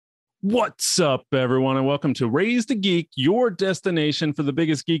What's up, everyone, and welcome to Raise the Geek, your destination for the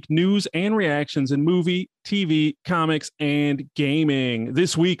biggest geek news and reactions in movie, TV, comics, and gaming.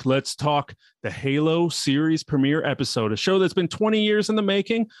 This week, let's talk the Halo series premiere episode, a show that's been 20 years in the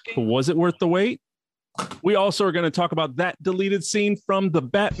making, but was it worth the wait? We also are going to talk about that deleted scene from The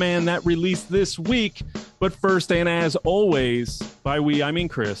Batman that released this week. But first, and as always, by we, I mean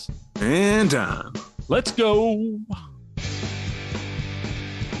Chris. And Tom. Let's go.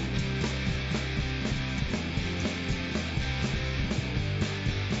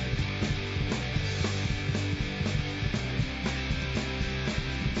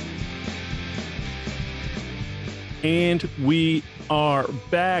 And we are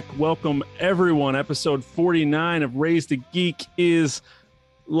back. Welcome, everyone. Episode 49 of Raise the Geek is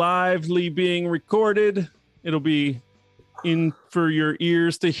lively being recorded. It'll be in for your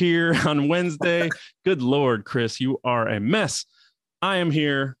ears to hear on Wednesday. Good Lord, Chris, you are a mess. I am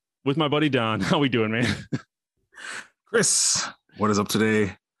here with my buddy Don. How we doing, man? Chris, what is up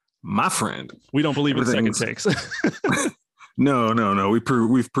today, my friend? We don't believe in second takes. No.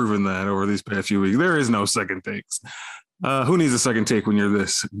 We've proven that over these past few weeks. There is no second takes. Who needs a second take when you're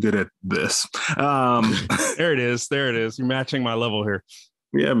this good at this? There it is. You're matching my level here.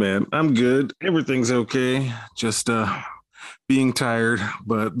 Yeah, man. I'm good. Everything's okay. Just being tired,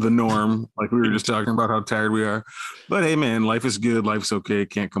 but the norm. Like we were just talking about how tired we are. But hey, man, life is good. Life's okay.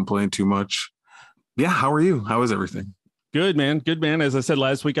 Can't complain too much. Yeah. How are you? How is everything? Good, man. As I said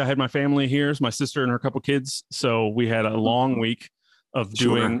last week, I had my family here, my sister and her couple kids. So we had a long week of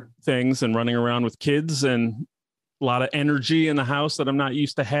doing things and running around with kids and a lot of energy in the house that I'm not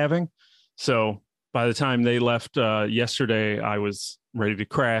used to having. So by the time they left yesterday, I was ready to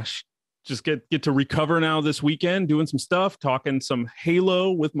crash. Just get to recover now this weekend, doing some stuff, talking some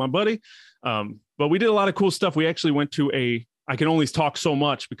Halo with my buddy. But we did a lot of cool stuff. We actually went to I can only talk so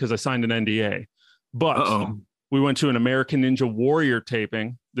much because I signed an NDA, but we went to an American Ninja Warrior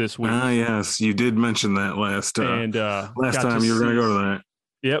taping this week. Yes, you did mention that last time you were going to go to that.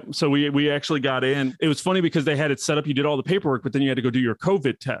 Yep. So we actually got in. It was funny because they had it set up. You did all the paperwork, but then you had to go do your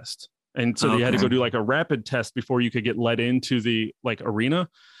COVID test. And so you had to go do like a rapid test before you could get let into the arena.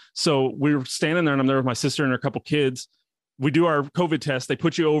 So we were standing there and I'm there with my sister and her couple kids. We do our COVID test. They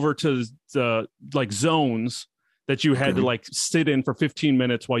put you over to the zones that you had to sit in for 15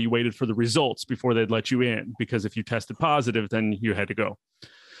 minutes while you waited for the results before they'd let you in, because if you tested positive, then you had to go.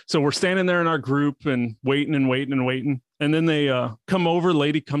 So we're standing there in our group and waiting. And then they come over,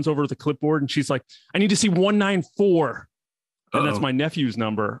 lady comes over with a clipboard and she's like, I need to see 194. And that's my nephew's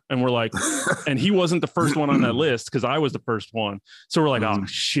number. And we're like, and he wasn't the first one on that list because I was the first one. So we're like, oh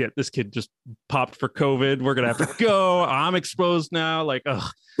shit, this kid just popped for COVID. We're going to have to go. I'm exposed now.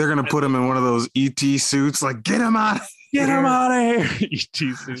 They're going to put him in one of those ET suits. Like, get him out of here. ET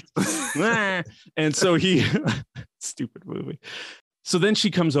suits. And so stupid movie. So then she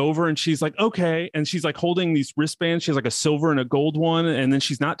comes over and she's like, okay. And she's like holding these wristbands. She has like a silver and a gold one. And then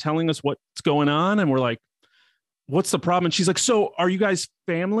she's not telling us what's going on. And we're like, what's the problem? And she's like, so are you guys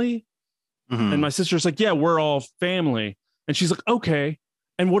family? And my sister's like, yeah, we're all family. And she's like, okay.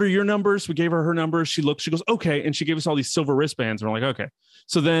 And what are your numbers? We gave her numbers. She goes, okay. And she gave us all these silver wristbands. And we're like, okay.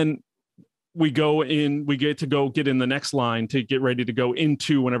 So then we get to go get in the next line to get ready to go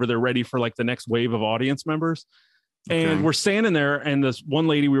into whenever they're ready for the next wave of audience members. And we're standing there. And this one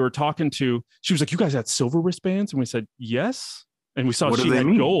lady we were talking to, she was like, you guys had silver wristbands? And we said, yes. And we saw she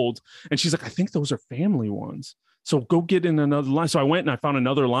had gold. And she's like, I think those are family ones. So go get in another line. So I went and I found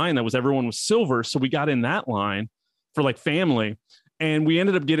another line that was everyone was silver. So we got in that line for family. And we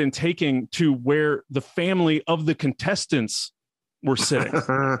ended up taking to where the family of the contestants were sitting.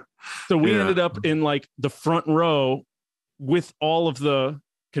 So we ended up in the front row with all of the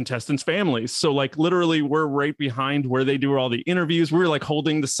contestants' families. So literally we're right behind where they do all the interviews. We were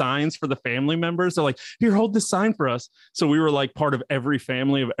holding the signs for the family members. They're like, here, hold this sign for us. So we were part of every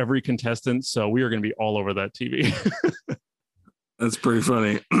family of every contestant. So we are going to be all over that TV. That's pretty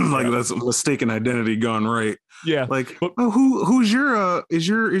funny. That's a mistaken identity gone right. Yeah. Who's is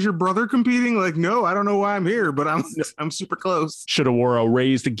your brother competing? No, I don't know why I'm here, but I'm super close. Should have wore a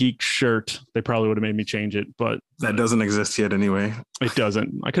Raise the Geek shirt. They probably would have made me change it, but that doesn't exist yet anyway. It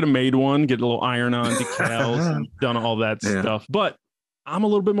doesn't. I could have made one, get a little iron on decals and done all that stuff. But I'm a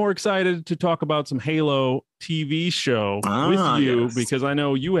little bit more excited to talk about some Halo TV show with you because I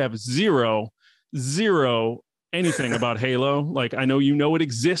know you have zero anything about Halo. I know it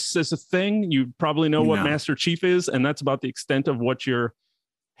exists as a thing. You probably know what Master Chief is, and that's about the extent of what your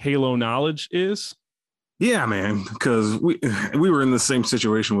Halo knowledge is. Yeah, man, because we were in the same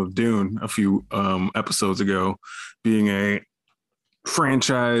situation with Dune a few episodes ago, being a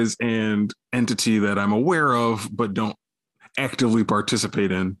franchise and entity that I'm aware of, but don't actively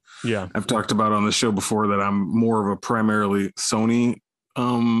participate in. Yeah. I've talked about on the show before that I'm more of a primarily Sony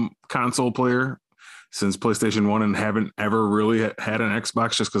console player since PlayStation 1 and haven't ever really had an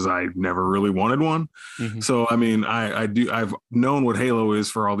Xbox just because I never really wanted one. Mm-hmm. So, I mean, I've known what Halo is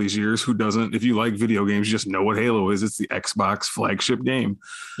for all these years. Who doesn't? If you like video games, you just know what Halo is. It's the Xbox flagship game.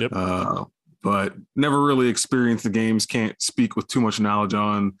 Yep. But never really experienced the games. Can't speak with too much knowledge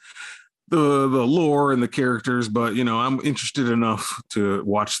on the lore and the characters, but you know, I'm interested enough to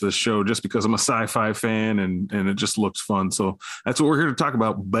watch this show just because I'm a sci-fi fan and it just looks fun. So that's what we're here to talk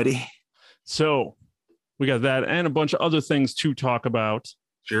about, buddy. So we got that and a bunch of other things to talk about.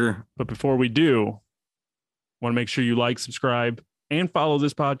 Sure. But before we do, want to make sure you like, subscribe, and follow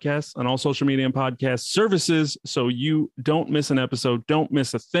this podcast on all social media and podcast services so you don't miss an episode, don't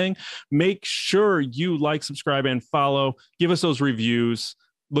miss a thing. Make sure you like, subscribe, and follow. Give us those reviews.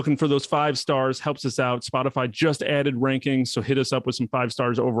 Looking for those 5 stars helps us out. Spotify just added rankings, so hit us up with some 5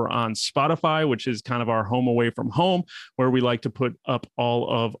 stars over on Spotify, which is kind of our home away from home, where we like to put up all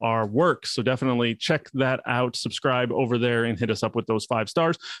of our work. So definitely check that out. Subscribe over there and hit us up with those 5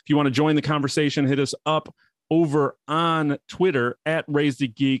 stars. If you want to join the conversation, hit us up over on Twitter at Raise the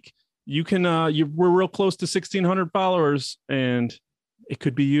Geek. You can. We're real close to 1,600 followers, and it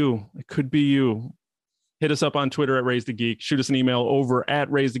could be you. It could be you. Hit us up on Twitter at Raise the Geek. Shoot us an email over at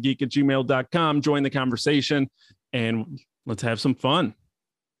raisethegeek@gmail.com. Join the conversation, and let's have some fun.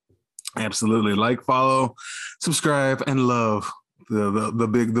 Absolutely. Like, follow, subscribe, and love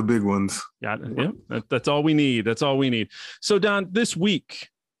the big ones. Yeah, that's all we need. That's all we need. So, Don, this week,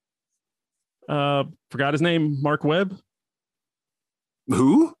 forgot his name, Mark Webb.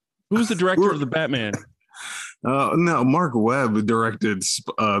 Who? Who's the director of the Batman? No, Mark Webb directed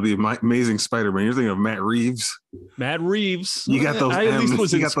the Amazing Spider-Man. You're thinking of Matt Reeves. Matt Reeves. You got those. I at least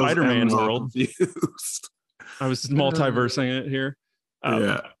was in Spider-Man world. Confused. I was multiversing it here.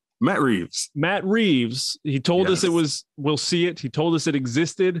 Yeah, Matt Reeves. Matt Reeves. He told us it was. We'll see it. He told us it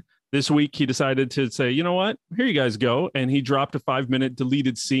existed. This week, he decided to say, you know what? Here you guys go. And he dropped a 5-minute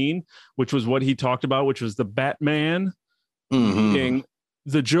deleted scene, which was what he talked about, which was the Batman being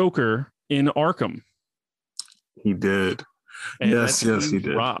the Joker in Arkham. He did. And yes, he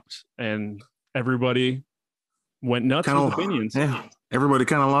did. Dropped, and everybody went nuts with opinions. Yeah, everybody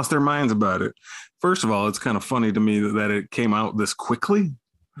kind of lost their minds about it. First of all, it's kind of funny to me that it came out this quickly.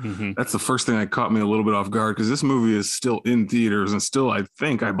 Mm-hmm. That's the first thing that caught me a little bit off guard because this movie is still in theaters and still, I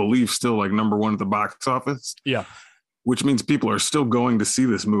believe, still like #1 at the box office. Yeah. Which means people are still going to see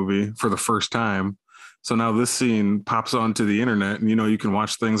this movie for the first time. So now this scene pops onto the internet and, you know, you can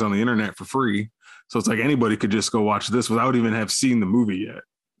watch things on the internet for free. So it's like anybody could just go watch this without even have seen the movie yet.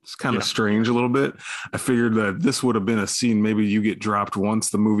 It's kind of strange a little bit. I figured that this would have been a scene maybe you get dropped once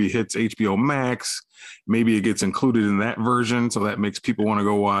the movie hits HBO Max. Maybe it gets included in that version, so that makes people want to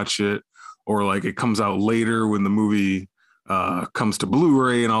go watch it. Or like it comes out later when the movie comes to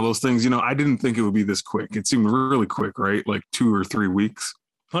Blu-ray and all those things. You know, I didn't think it would be this quick. It seemed really quick, right? Like 2 or 3 weeks.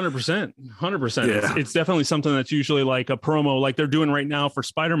 100%. Yeah. It's definitely something that's usually like a promo like they're doing right now for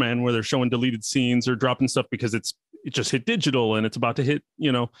Spider-Man where they're showing deleted scenes or dropping stuff because it just hit digital and it's about to hit, you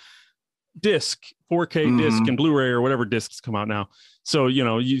know, disc, 4K disc and Blu-ray or whatever discs come out now. So, you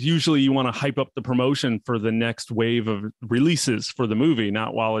know, usually you want to hype up the promotion for the next wave of releases for the movie,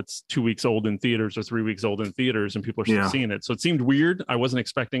 not while it's 2 weeks old in theaters or 3 weeks old in theaters and people are still seeing it. So it seemed weird. I wasn't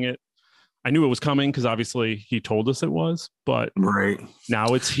expecting it. I knew it was coming because obviously he told us it was, but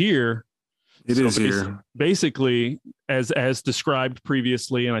now it's here. It is here. Basically, as described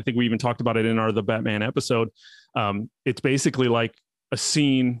previously, and I think we even talked about it in the Batman episode, it's basically like a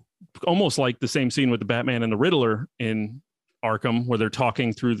scene, almost like the same scene with the Batman and the Riddler in Arkham, where they're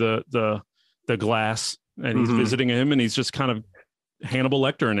talking through the glass and he's visiting him and he's just kind of Hannibal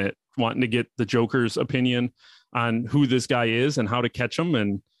Lecter in it, wanting to get the Joker's opinion on who this guy is and how to catch him.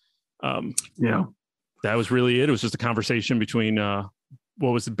 And that was really it. It was just a conversation between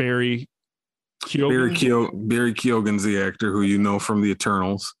what was it, Barry Keoghan? Barry Keoghan's the actor who you know from the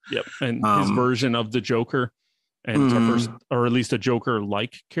Eternals. Yep, and his version of the Joker, and or at least a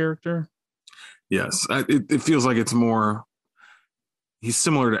Joker-like character. Yes, it feels like it's more. He's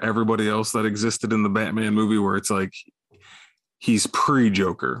similar to everybody else that existed in the Batman movie, where it's like he's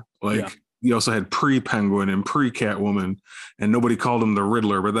pre-Joker, You also had pre-Penguin and pre-Catwoman, and nobody called him the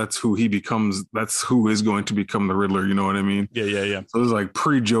Riddler, but that's who he becomes. That's who is going to become the Riddler. You know what I mean? Yeah. So it was like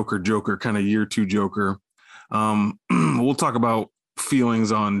pre-Joker, kind of year 2 Joker. We'll talk about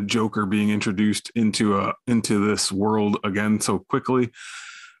feelings on Joker being introduced into this world again so quickly.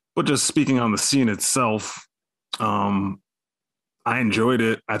 But just speaking on the scene itself, I enjoyed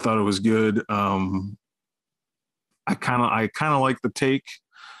it. I thought it was good. I kind of like the take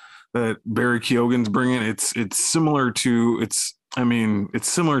that Barry Keoghan's bringing. It's similar to it's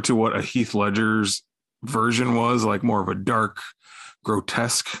similar to what a Heath Ledger's version was, like more of a dark,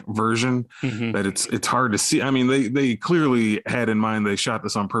 grotesque version. Hmm. That it's hard to see. I mean, they clearly had in mind, they shot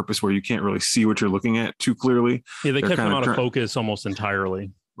this on purpose where you can't really see what you're looking at too clearly. Yeah, they They're kept him kind out of of focus almost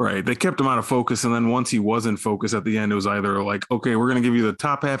entirely. Right. They kept him out of focus. And then once he was in focus at the end, it was either like, okay, we're going to give you the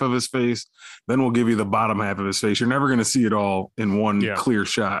top half of his face, then we'll give you the bottom half of his face. You're never going to see it all in one Yeah. clear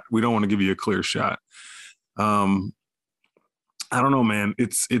shot. We don't want to give you a clear shot. Um, I don't know, man.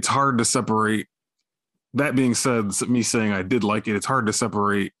 It's hard to separate. That being said, me saying I did like it, it's hard to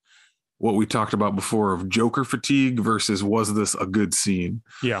separate what we talked about before of Joker fatigue versus was this a good scene?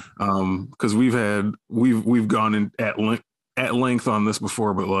 Yeah. Because we've gone in at length on this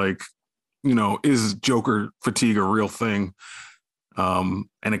before, but like, is Joker fatigue a real thing? And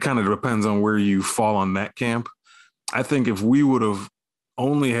it kind of depends on where you fall on that camp. I think if we would have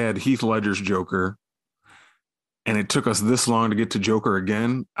only had Heath Ledger's Joker and it took us this long to get to Joker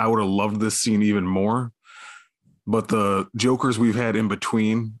again, I would have loved this scene even more. But the Jokers we've had in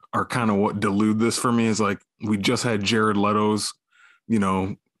between are kind of what delude this for me. Is like we just had Jared Leto's,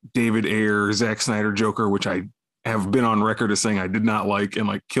 David Ayer, Zack Snyder Joker, which I have been on record as saying I did not like and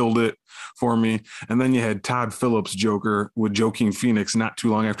like killed it for me. And then you had Todd Phillips Joker with Joaquin Phoenix not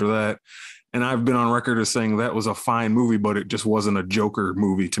too long after that. And I've been on record as saying that was a fine movie, but it just wasn't a Joker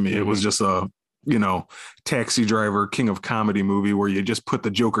movie to me. It was just a, Taxi Driver, King of Comedy movie where you just put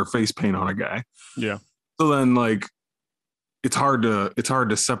the Joker face paint on a guy. Yeah. So then like, it's hard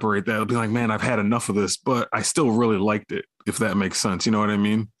to separate that. It'll be like, man, I've had enough of this, but I still really liked it, if that makes sense. You know what I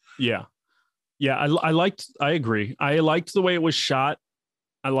mean? Yeah. Yeah. I agree. I liked the way it was shot.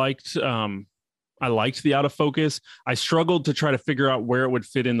 I liked the out of focus. I struggled to try to figure out where it would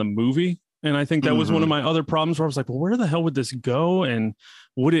fit in the movie. And I think that was one of my other problems where I was like, well, where the hell would this go? And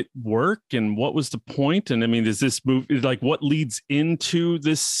would it work? And what was the point? And I mean, is this movie like what leads into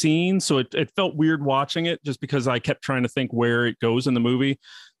this scene? So it felt weird watching it just because I kept trying to think where it goes in the movie,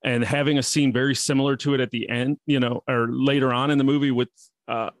 and having a scene very similar to it at the end, or later on in the movie with,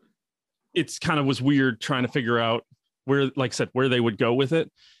 it's kind of was weird trying to figure out where, like I said, where they would go with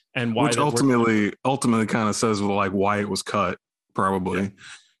it and why. Which ultimately kind of says like why it was cut, probably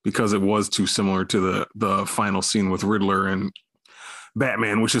because it was too similar to the final scene with Riddler and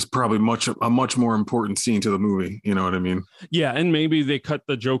Batman, which is probably a much more important scene to the movie. You know what I mean? Yeah. And maybe they cut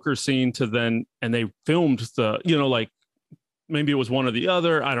the Joker scene and they filmed the, like maybe it was one or the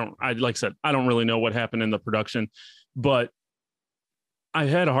other. Like I said, I don't really know what happened in the production, but I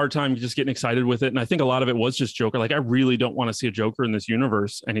had a hard time just getting excited with it. And I think a lot of it was just Joker. Like, I really don't want to see a Joker in this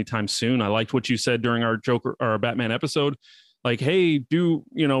universe anytime soon. I liked what you said during our Joker or our Batman episode. Like, hey, you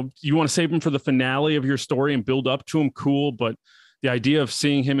want to save him for the finale of your story and build up to him? Cool. But the idea of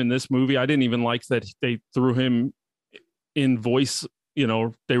seeing him in this movie, I didn't even like that they threw him in voice.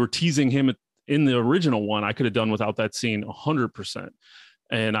 They were teasing him in the original one. I could have done without that scene 100%.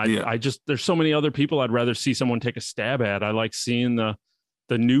 And I just, there's so many other people I'd rather see someone take a stab at. I like seeing the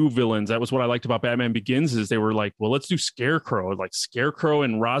new villains. That was what I liked about Batman Begins, is they were like, well, let's do Scarecrow, like Scarecrow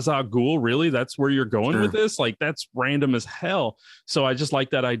and Ra's al Ghul. Really? That's where you're going with this? Like, that's random as hell. So I just like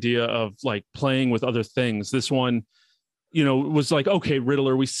that idea of like playing with other things. This one, was like, okay,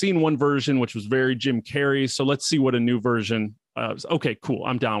 Riddler, we've seen one version, which was very Jim Carrey. So let's see what a new version. Okay, cool.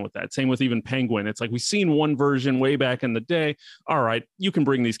 I'm down with that. Same with even Penguin. It's like, we've seen one version way back in the day. All right, you can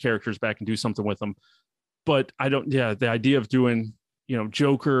bring these characters back and do something with them. But the idea of doing,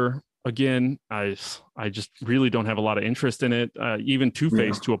 Joker again, I just really don't have a lot of interest in it. Even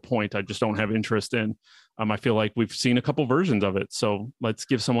Two-Face to a point, I just don't have interest in. I feel like we've seen a couple versions of it. So let's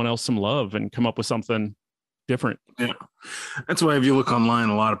give someone else some love and come up with something different. Yeah. That's why if you look online,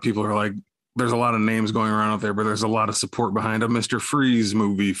 a lot of people are like, there's a lot of names going around out there, but there's a lot of support behind a Mr. Freeze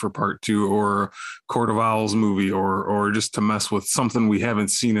movie for part 2 or Court of Owls movie, or just to mess with something we haven't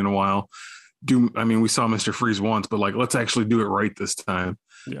seen in a while. We saw Mr. Freeze once, but like, let's actually do it right this time.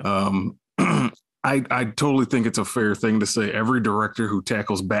 Yeah. I totally think it's a fair thing to say every director who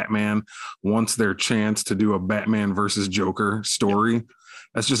tackles Batman wants their chance to do a Batman versus Joker story. Yeah.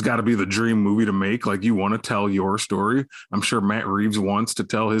 That's just got to be the dream movie to make. Like, you want to tell your story. I'm sure Matt Reeves wants to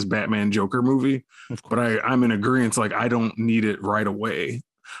tell his Batman Joker movie, but I'm in agreement. Like, I don't need it right away.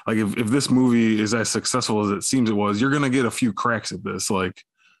 Like, if this movie is as successful as it seems it was, you're going to get a few cracks at this. Like,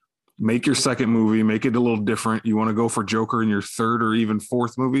 make your second movie, make it a little different. You want to go for Joker in your third or even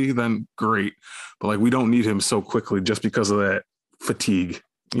fourth movie, then great. But like, we don't need him so quickly just because of that fatigue.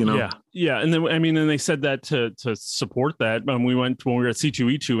 you know? Yeah. And then, I mean, and they said that to support that. When we were at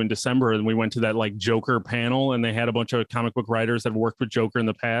C2E2 in December, and we went to that like Joker panel, and they had a bunch of comic book writers that worked with Joker in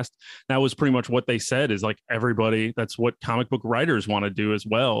the past. That was pretty much what they said, is like, everybody, that's what comic book writers want to do as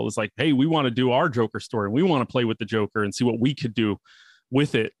well. It's like, hey, we want to do our Joker story. We want to play with the Joker and see what we could do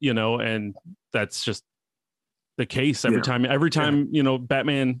with it, you know, and that's just the case every time, you know,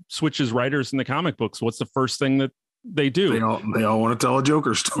 Batman switches writers in the comic books. What's the first thing that they do? They all want to tell a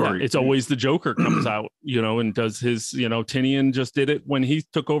Joker story. Yeah, it's always the Joker comes out, you know, and does his, you know, Tinian just did it when he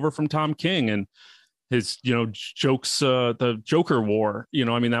took over from Tom King, and his, you know, jokes, the Joker War, you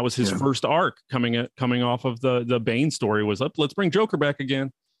know, I mean, that was his first arc coming off of the Bane story, was up, let's bring Joker back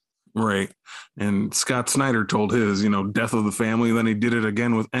again. Right. And Scott Snyder told his, you know, Death of the Family. Then he did it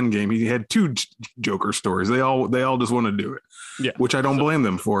again with Endgame. He had two Joker stories. They all just want to do it. Yeah. Which I don't blame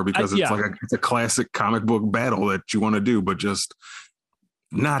them for, because it's a classic comic book battle that you want to do, but just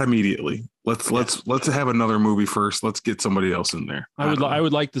not immediately. Let's have another movie first. Let's get somebody else in there. I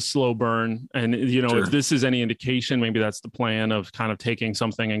would like the slow burn. And, you know, if this is any indication, maybe that's the plan of kind of taking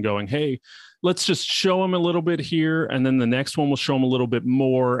something and going, hey, let's just show him a little bit here, and then the next one will show him a little bit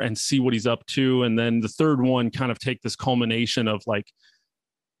more and see what he's up to. And then the third one kind of take this culmination of like,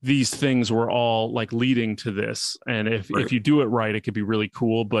 these things were all like leading to this. And if you do it right, it could be really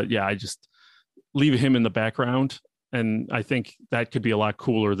cool. But yeah, I just leave him in the background. And I think that could be a lot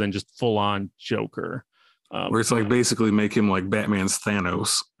cooler than just full on Joker. Where it's like basically make him like Batman's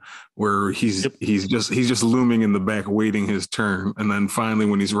Thanos, where he's just looming in the back, waiting his turn, and then finally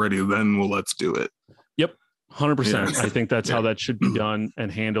when he's ready, then let's do it. Yep, 100%. I think that's how that should be done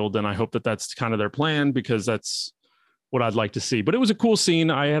and handled, and I hope that that's kind of their plan, because that's what I'd like to see. But it was a cool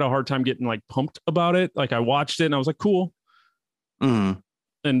scene. I had a hard time getting like pumped about it. Like, I watched it and I was like, cool. Mm-hmm.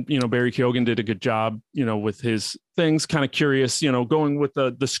 And, you know, Barry Keoghan did a good job, you know, with his things. Kind of curious, you know, going with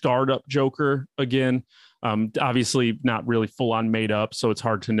the scarred up Joker again. Obviously not really full on made up, so it's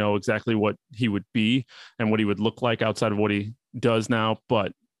hard to know exactly what he would be and what he would look like outside of what he does now.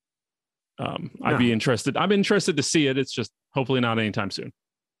 But I'd be interested. I'm interested to see it. It's just hopefully not anytime soon.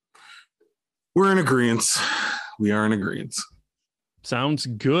 We're in agreement. We are in agreement. Sounds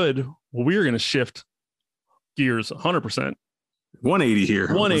good. Well, we are going to shift gears 100%. 180 here.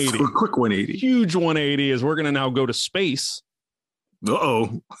 180. A quick 180. Huge 180, as we're going to now go to space.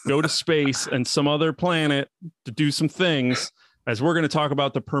 Go to space and some other planet to do some things, as we're going to talk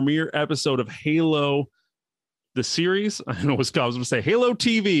about the premiere episode of Halo, the series. I know I was going to say Halo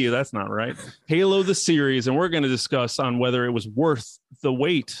TV. That's not right. Halo, the series. And we're going to discuss on whether it was worth the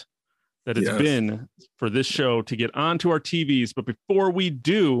wait that it's been for this show to get onto our TVs. But before we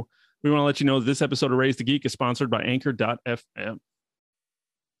do, we want to let you know that this episode of Raise the Geek is sponsored by Anchor.fm.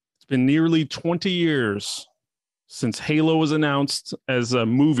 It's been nearly 20 years since Halo was announced as a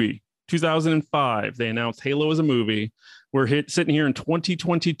movie. 2005, they announced Halo as a movie. We're sitting here in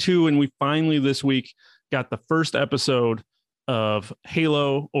 2022, and we finally this week got the first episode of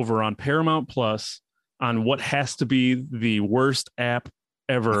Halo over on Paramount Plus, on what has to be the worst app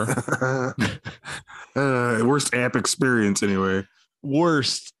ever. Worst app experience anyway.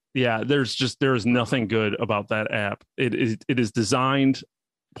 Worst. Yeah, there's nothing good about that app. It is designed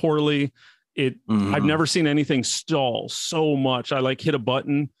poorly. I've never seen anything stall so much. I like hit a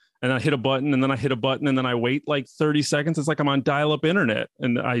button and I hit a button and then I hit a button and then I wait like 30 seconds. It's like I'm on dial-up internet,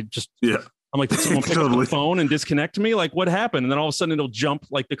 and I'm like, did someone pick up the phone and disconnect me? Like, what happened? And then all of a sudden it'll jump,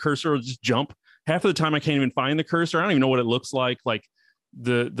 like the cursor will just jump. Half of the time I can't even find the cursor. I don't even know what it looks like. Like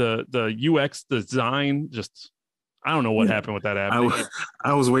the UX design, just I don't know what happened with that app.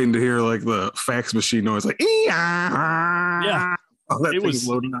 I was waiting to hear like the fax machine noise, like yeah, it was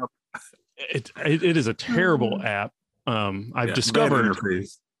loading up. It is a terrible app. I've discovered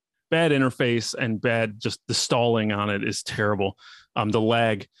bad interface and just the stalling on it is terrible. The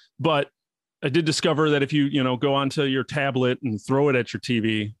lag, but I did discover that if you go onto your tablet and throw it at your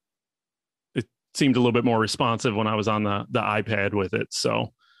TV, it seemed a little bit more responsive when I was on the iPad with it.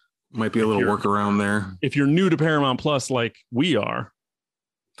 So might be a little workaround there. If you're new to Paramount Plus, like we are,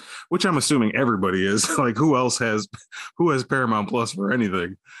 which I'm assuming everybody is, like who has Paramount Plus for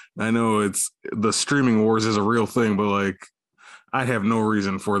anything? I know it's the streaming wars is a real thing, but like I have no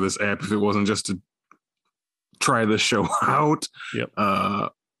reason for this app if it wasn't just to try this show out. Yep.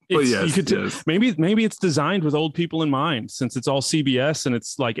 But yes, maybe it's designed with old people in mind, since it's all CBS and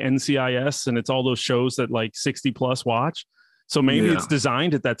it's like NCIS and it's all those shows that like 60 plus watch. So maybe it's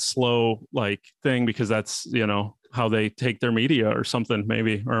designed at that slow like thing because that's how they take their media or something.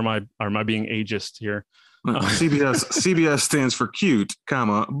 Maybe, or am I being ageist here? CBS stands for cute,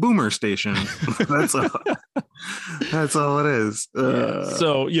 comma, boomer station. That's all. That's all it is.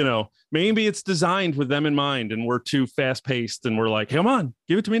 So, maybe it's designed with them in mind and we're too fast paced and we're like, come on,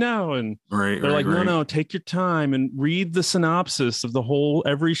 give it to me now. And they're like, no, take your time and read the synopsis of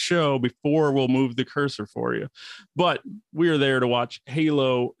every show before we'll move the cursor for you. But we are there to watch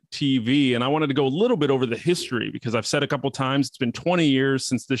Halo TV. And I wanted to go a little bit over the history because I've said a couple times, it's been 20 years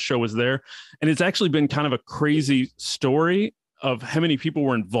since this show was there. And it's actually been kind of a crazy story of how many people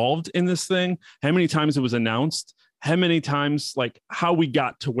were involved in this thing, how many times it was announced, how many times, like how we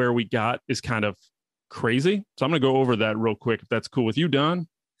got to where we got is kind of crazy. So I'm going to go over that real quick, if that's cool with you, Don.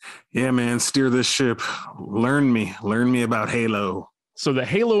 Yeah, man, steer this ship. Learn me about Halo. So the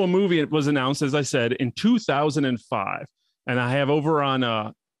Halo movie was announced, as I said, in 2005. And I have over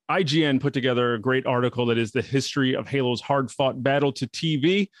on IGN put together a great article that is the history of Halo's hard-fought battle to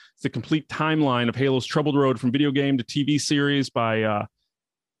TV. It's the complete timeline of Halo's troubled road from video game to TV series by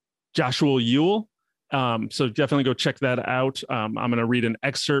Joshua Ewell. So definitely go check that out. I'm going to read an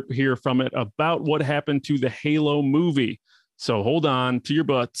excerpt here from it about what happened to the Halo movie. So hold on to your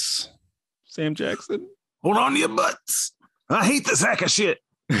butts, Sam Jackson. Hold on to your butts. I hate this hack of shit.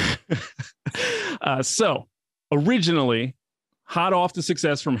 So originally, hot off the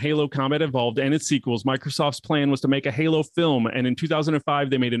success from Halo Combat Evolved and its sequels, Microsoft's plan was to make a Halo film, and in 2005,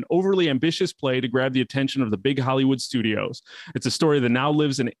 they made an overly ambitious play to grab the attention of the big Hollywood studios. It's a story that now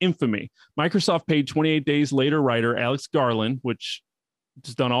lives in infamy. Microsoft paid 28 Days Later writer Alex Garland, which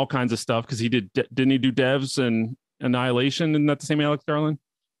has done all kinds of stuff because didn't he do Devs and Annihilation? Isn't that the same Alex Garland?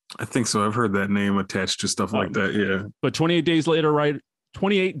 I think so. I've heard that name attached to stuff like that, yeah. But 28 Days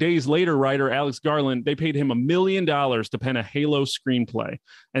Later, writer Alex Garland, they paid him $1 million to pen a Halo screenplay.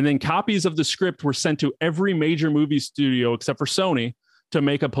 And then copies of the script were sent to every major movie studio except for Sony to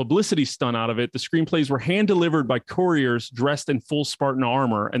make a publicity stunt out of it. The screenplays were hand-delivered by couriers dressed in full Spartan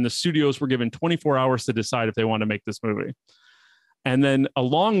armor, and the studios were given 24 hours to decide if they wanted to make this movie. And then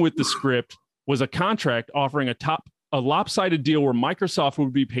along with the script was a contract offering a lopsided deal where Microsoft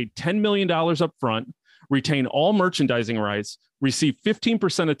would be paid $10 million up front, retain all merchandising rights, receive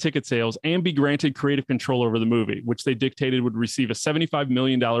 15% of ticket sales, and be granted creative control over the movie, which they dictated would receive a $75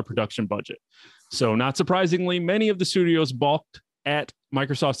 million production budget. So not surprisingly, many of the studios balked at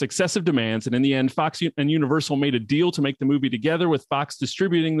Microsoft's excessive demands, and in the end, Fox and Universal made a deal to make the movie together, with Fox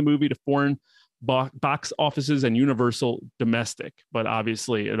distributing the movie to foreign box offices and Universal domestic. But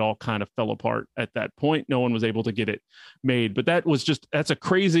obviously, it all kind of fell apart at that point. No one was able to get it made. But that's a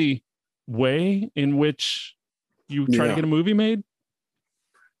crazy way in which you try to get a movie made.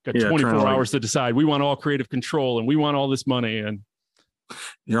 Got 24 hours to decide. We want all creative control and we want all this money. And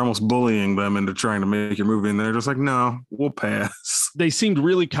you're almost bullying them into trying to make your movie. And they're just like, no, we'll pass. They seemed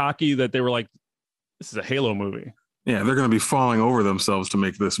really cocky that they were like, this is a Halo movie. Yeah, they're going to be falling over themselves to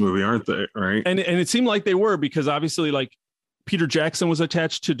make this movie, aren't they? Right. And it seemed like they were, because obviously, like, Peter Jackson was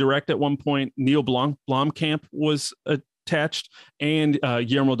attached to direct at one point. Neil Blomkamp was attached, and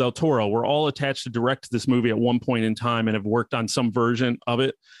Guillermo del Toro were all attached to direct this movie at one point in time and have worked on some version of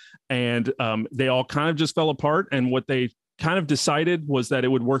it. And they all kind of just fell apart. And what they kind of decided was that it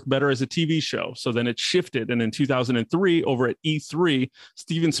would work better as a TV show. So then it shifted. And in 2003, over at E3,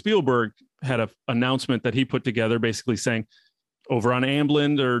 Steven Spielberg had an announcement that he put together, basically saying, over on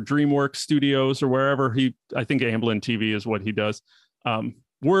Amblin or DreamWorks Studios or wherever I think Amblin TV is what he does.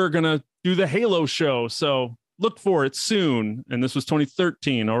 We're going to do the Halo show. So look for it soon. And this was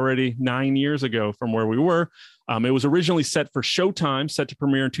 2013, already 9 years ago from where we were. It was originally set for Showtime, set to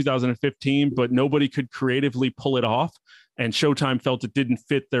premiere in 2015, but nobody could creatively pull it off. And Showtime felt it didn't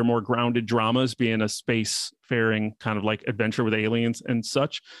fit their more grounded dramas, being a space-faring kind of like adventure with aliens and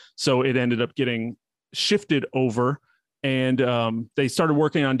such. So it ended up getting shifted over, and they started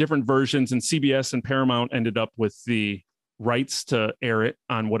working on different versions, and CBS and Paramount ended up with the rights to air it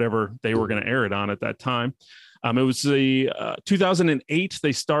on whatever they were going to air it on at that time. It was the 2008.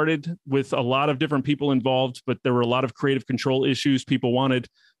 They started with a lot of different people involved, but there were a lot of creative control issues. People wanted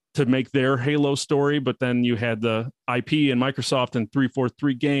to make their Halo story, but then you had the IP and Microsoft and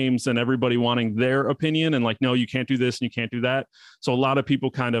 343 Games and everybody wanting their opinion and like, no, you can't do this and you can't do that. So a lot of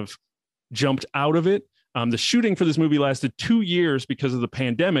people kind of jumped out of it. The shooting for this movie lasted 2 years because of the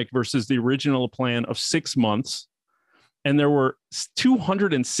pandemic versus the original plan of 6 months. And there were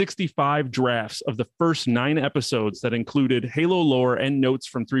 265 drafts of the first 9 episodes that included Halo lore and notes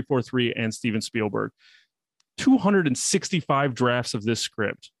from 343 and Steven Spielberg. 265 drafts of this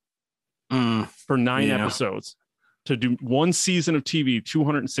script for 9 episodes. to do one season of TV,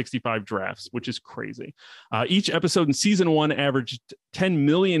 265 drafts, which is crazy. Each episode in season 1 averaged $10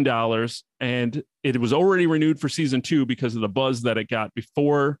 million, and it was already renewed for season 2 because of the buzz that it got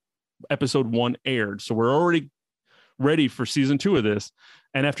before episode 1 aired. So we're already ready for season 2 of this.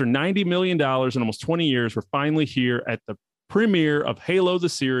 And after $90 million in almost 20 years, we're finally here at the premiere of Halo, the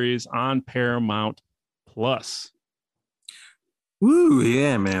series on Paramount Plus. Woo,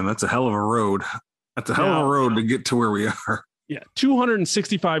 yeah, man, that's a hell of a road. That's a hell of a road to get to where we are. Yeah,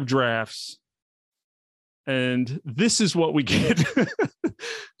 265 drafts. And this is what we get.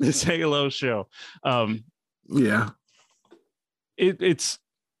 This Halo show. Yeah. It's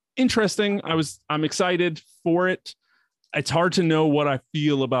interesting. I'm excited for it. It's hard to know what I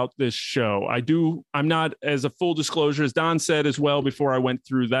feel about this show. I'm not, as a full disclosure, as Don said as well, before I went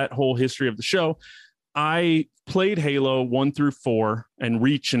through that whole history of the show, I played Halo 1 through 4 and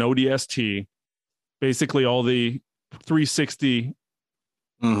Reach and ODST, basically all the 360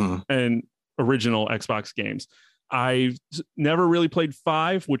 and original Xbox games. I never really played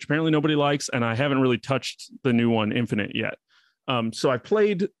 5, which apparently nobody likes, and I haven't really touched the new one, Infinite, yet. So I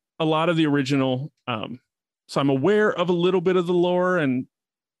played a lot of the original. So I'm aware of a little bit of the lore and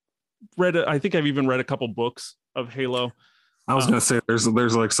I think I've even read a couple books of Halo. I was gonna say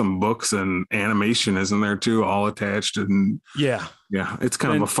there's like some books and animation, isn't there too, all attached? And yeah, it's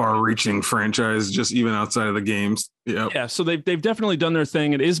kind of a far-reaching franchise, just even outside of the games. Yeah. So they've definitely done their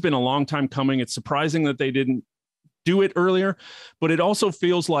thing. It has been a long time coming. It's surprising that they didn't do it earlier, but it also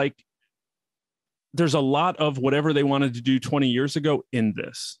feels like there's a lot of whatever they wanted to do 20 years ago in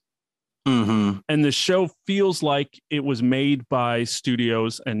this. And the show feels like it was made by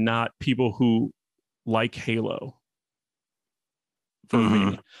studios and not people who like Halo. For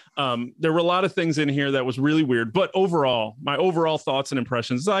me, there were a lot of things in here that was really weird, but overall, my overall thoughts and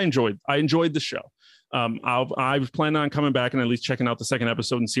impressions, I enjoyed the show. I was planning on coming back and at least checking out the second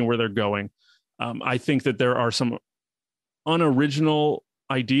episode and seeing where they're going. I think that there are some unoriginal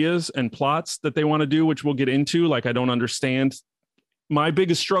ideas and plots that they want to do, which we'll get into. Like, I don't understand. My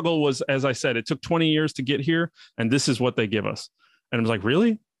biggest struggle was, as I said, it took 20 years to get here, and this is what they give us. And I was like,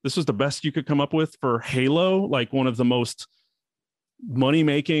 really? This was the best you could come up with for Halo? Like one of the most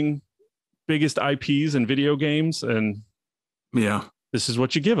money-making, biggest IPs in video games, and yeah, this is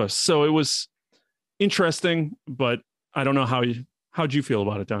what you give us. So it was interesting, but I don't know how'd you feel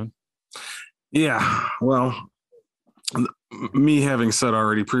about it, Don? Yeah, well, me having said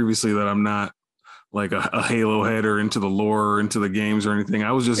already previously that I'm not like a Halo head or into the lore or into the games or anything.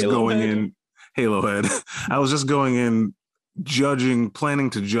 I was just Halo head. I was just going in planning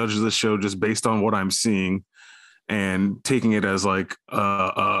to judge this show just based on what I'm seeing and taking it as like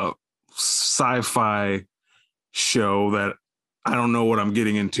a sci-fi show that I don't know what I'm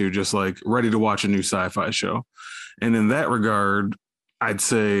getting into, just like ready to watch a new sci-fi show. And in that regard, I'd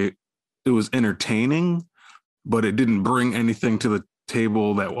say it was entertaining, but it didn't bring anything to the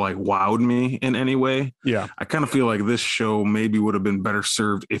table that like wowed me in any way. Yeah. I kind of feel like this show maybe would have been better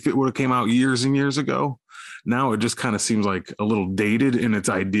served if it would have came out years and years ago. Now it just kind of seems like a little dated in its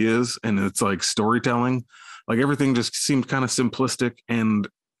ideas and its like storytelling. Like everything just seemed kind of simplistic. And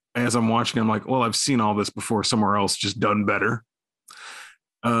as I'm watching, I'm like, well, I've seen all this before somewhere else, just done better.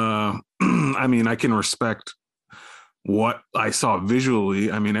 I mean, I can respect what I saw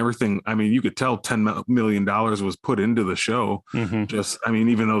visually. I mean, everything, I mean, you could tell $10 million was put into the show. Just, I mean,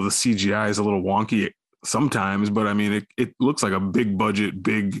 even though the CGI is a little wonky sometimes, but I mean, it looks like a big budget,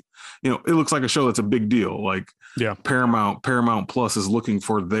 it looks like a show that's a big deal. Like Paramount Plus is looking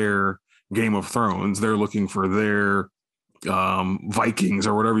for their Game of Thrones. They're looking for their Vikings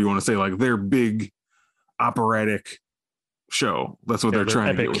or whatever you want to say, like their big operatic show. That's what they're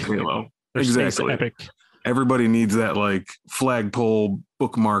trying to get with Halo. Exactly. Epic. Everybody needs that like flagpole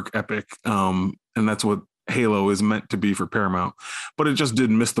bookmark epic. And that's what Halo is meant to be for Paramount. But it just did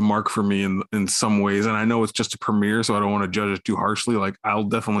miss the mark for me in some ways. And I know it's just a premiere, so I don't want to judge it too harshly. Like I'll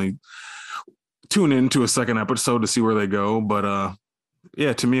definitely tune into a second episode to see where they go. But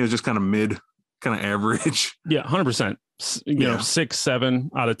yeah, to me, it was just kind of mid, kind of average. Yeah, 100%. You know, 6,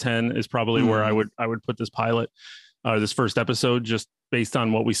 7 out of 10 is probably where I would put this pilot, this first episode, just based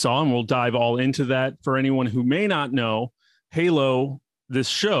on what we saw. And we'll dive all into that. For anyone who may not know, Halo, this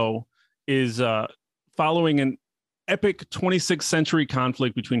show, is following an epic 26th century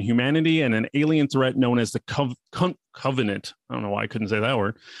conflict between humanity and an alien threat known as the Covenant. I don't know why I couldn't say that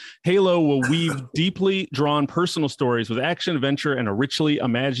word. Halo will weave deeply drawn personal stories with action, adventure, and a richly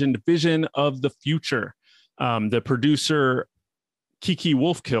imagined vision of the future. The producer, Kiki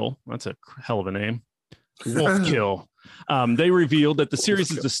Wolfkill, that's a hell of a name. Wolfkill. They revealed that the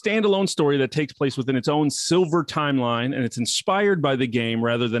series is a standalone story that takes place within its own silver timeline, and it's inspired by the game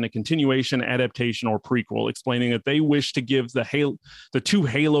rather than a continuation, adaptation, or prequel, explaining that they wish to give the two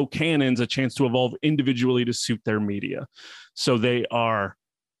Halo canons a chance to evolve individually to suit their media. So they are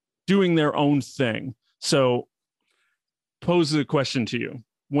doing their own thing. So pose a question to you.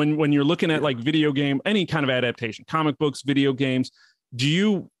 When you're looking at like video game, any kind of adaptation, comic books, video games, do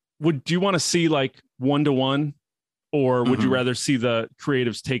you want to see like 1-to-1, or would you rather see the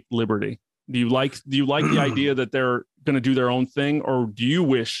creatives take liberty? Do you like the idea that they're going to do their own thing, or do you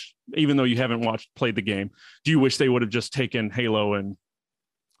wish, even though you haven't played the game, do you wish they would have just taken Halo and?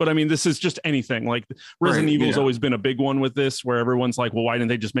 But I mean, this is just anything. Like Resident Evil has always been a big one with this, where everyone's like, well, why didn't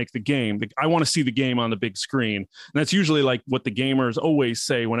they just make the game? I want to see the game on the big screen. And that's usually like what the gamers always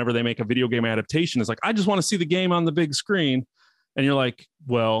say whenever they make a video game adaptation is like, I just want to see the game on the big screen. And you're like,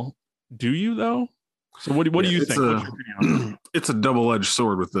 well, do you though? So what do you think? It's a double-edged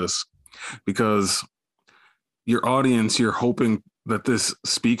sword with this, because your audience you're hoping that this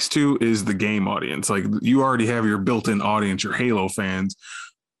speaks to is the game audience. Like you already have your built-in audience, your Halo fans.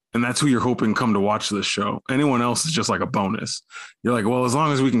 And that's who you're hoping come to watch this show. Anyone else is just like a bonus. You're like, well, as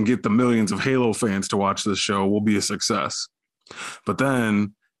long as we can get the millions of Halo fans to watch this show, we'll be a success. But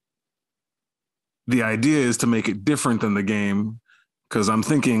then the idea is to make it different than the game, because I'm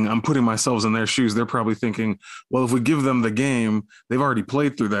putting myself in their shoes. They're probably thinking, well, if we give them the game, they've already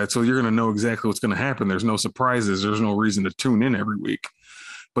played through that. So you're going to know exactly what's going to happen. There's no surprises. There's no reason to tune in every week.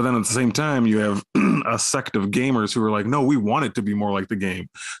 But then at the same time, you have a sect of gamers who are like, no, we want it to be more like the game.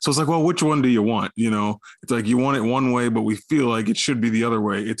 So it's like, well, which one do you want? You know, it's like you want it one way, but we feel like it should be the other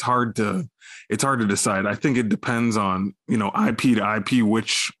way. It's hard to decide. I think it depends on, IP to IP,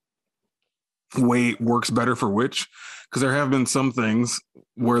 which way works better for which. Because there have been some things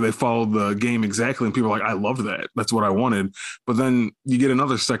where they followed the game exactly, and people are like, I loved that. That's what I wanted. But then you get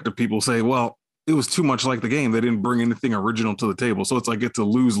another sect of people say, well, it was too much like the game. They didn't bring anything original to the table. So it's like it's a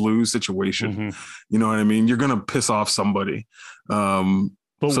lose-lose situation. Mm-hmm. You know what I mean? You're going to piss off somebody. But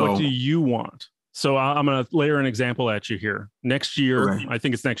what do you want? So I'm going to layer an example at you here. Next year, right. I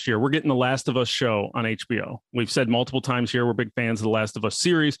think it's next year, we're getting the Last of Us show on HBO. We've said multiple times here, we're big fans of the Last of Us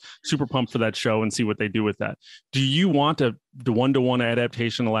series, super pumped for that show and see what they do with that. Do you want the 1-to-1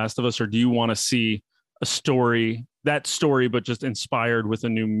 adaptation of The Last of Us, or do you want to see that story, but just inspired with a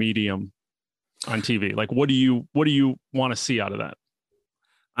new medium on TV? Like, what do you want to see out of that?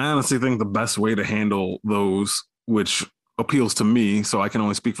 I honestly think the best way to handle those, which appeals to me, so I can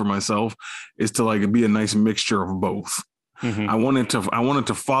only speak for myself, is to like be a nice mixture of both. Mm-hmm. I wanted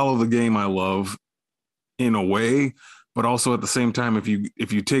to follow the game I love in a way, but also at the same time, if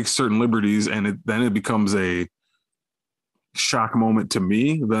you take certain liberties and then it becomes a shock moment to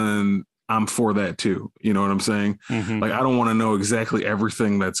me, then I'm for that too. You know what I'm saying? Mm-hmm. Like, I don't want to know exactly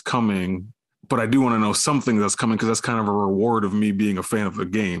everything that's coming, but I do want to know something that's coming, because that's kind of a reward of me being a fan of the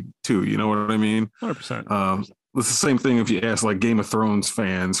game too. You know what I mean? 100%. It's the same thing if you ask like Game of Thrones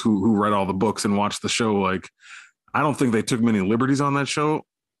fans who read all the books and watched the show. Like, I don't think they took many liberties on that show,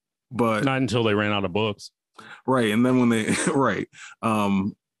 but not until they ran out of books. Right. And then when they, right.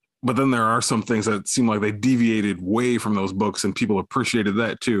 But then there are some things that seem like they deviated way from those books, and people appreciated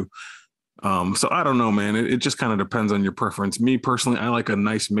that too. So I don't know, man. It just kind of depends on your preference. Me personally, I like a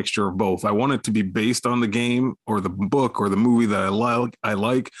nice mixture of both. I want it to be based on the game or the book or the movie that I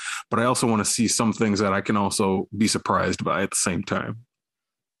like, but I also want to see some things that I can also be surprised by at the same time.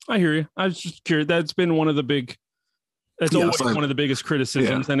 I hear you. I was just curious. That's been one of the one of the biggest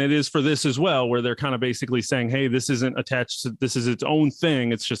criticisms. Yeah. And it is for this as well, where they're kind of basically saying, hey, this isn't attached to, this is its own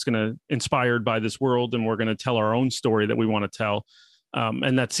thing. It's just going to inspired by this world, and we're going to tell our own story that we want to tell.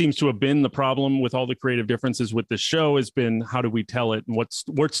 And that seems to have been the problem with all the creative differences with this show, has been, how do we tell it, and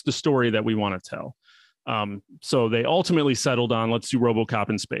what's the story that we want to tell? So they ultimately settled on, let's do RoboCop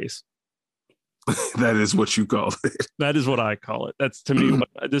in space. That is what you call it. That is what I call it. That's, to me,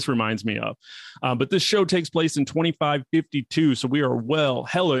 what this reminds me of. But this show takes place in 2552. So we are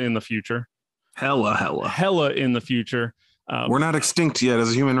hella in the future. Hella in the future. We're not extinct yet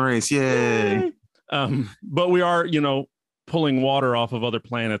as a human race. Yay. But we are, pulling water off of other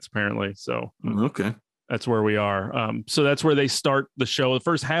planets, apparently. So okay, that's where we are. So that's where they start the show. The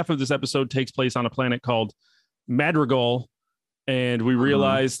first half of this episode takes place on a planet called Madrigal, and we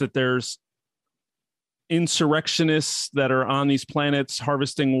realize that there's insurrectionists that are on these planets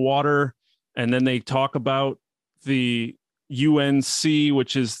harvesting water. And then they talk about the UNC,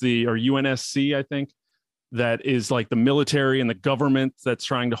 which is or UNSC, I think, that is like the military and the government that's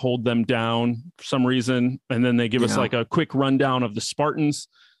trying to hold them down for some reason. And then they give us like a quick rundown of the Spartans.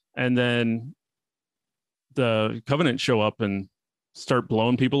 And then the Covenant show up and start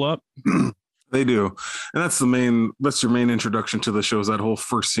blowing people up. They do, and that's your main introduction to the show. Is that whole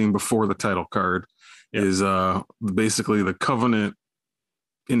first scene before the title card is basically the Covenant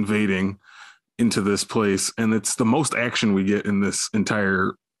invading into this place, and it's the most action we get in this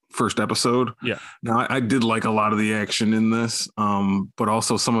entire first episode. Yeah. Now I did like a lot of the action in this, but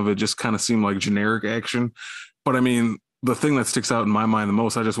also some of it just kind of seemed like generic action. But I mean, the thing that sticks out in my mind the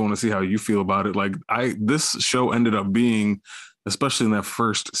most, I just want to see how you feel about it. Like this show ended up being, especially in that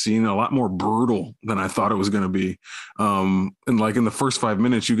first scene, a lot more brutal than I thought it was going to be. And like in the first 5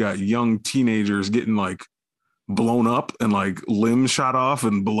 minutes, you got young teenagers getting like blown up and like limbs shot off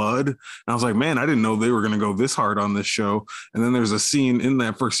and blood. And I was like, man, I didn't know they were going to go this hard on this show. And then there's a scene in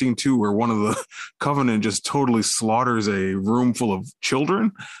that first scene too, where one of the Covenant just totally slaughters a room full of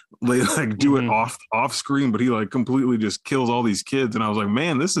children. They like do it off screen, but he like completely just kills all these kids. And I was like,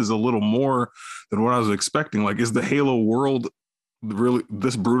 man, this is a little more than what I was expecting. Like, is the Halo world really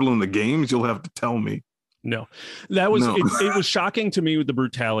this brutal in the games? You'll have to tell me. No, that was it was shocking to me with the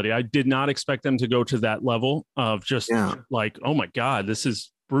brutality. I did not expect them to go to that level of just like, oh my God, this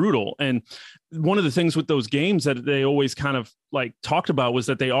is brutal. And one of the things with those games that they always kind of like talked about was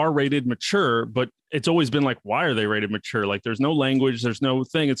that they are rated mature, but it's always been like, why are they rated mature? Like there's no language, there's no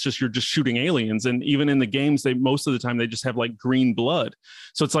thing. It's just, you're just shooting aliens. And even in the games, most of the time they just have like green blood.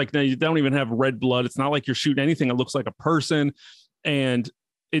 So it's like, they don't even have red blood. It's not like you're shooting anything that looks like a person. And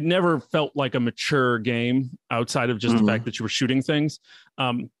it never felt like a mature game outside of just the fact that you were shooting things.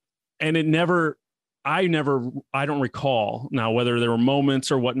 And I don't recall now whether there were moments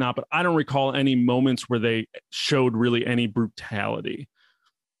or whatnot, but I don't recall any moments where they showed really any brutality,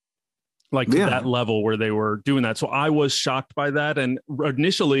 like to that level where they were doing that. So I was shocked by that. And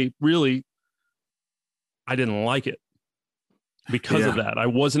initially, really, I didn't like it because of that. I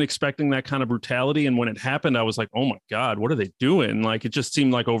wasn't expecting that kind of brutality. And when it happened, I was like, oh my God, what are they doing? Like, it just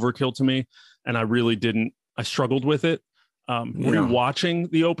seemed like overkill to me. And I struggled with it. Rewatching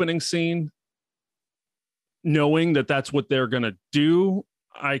the opening scene, knowing that that's what they're going to do,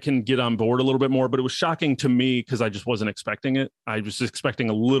 I can get on board a little bit more, but it was shocking to me because I just wasn't expecting it. I was expecting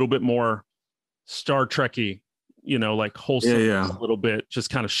a little bit more Star Trek-y, like wholesome a little bit, just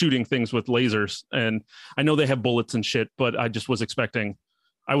kind of shooting things with lasers. And I know they have bullets and shit, but I just was expecting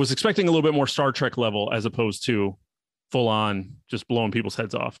a little bit more Star Trek level as opposed to full on just blowing people's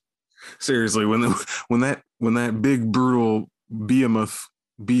heads off. Seriously, when that big brutal behemoth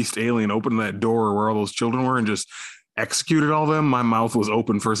beast alien opened that door where all those children were and just executed all of them, my mouth was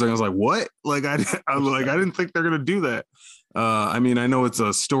open for a second. I was like, what? Like I didn't think they're gonna do that. I mean, I know it's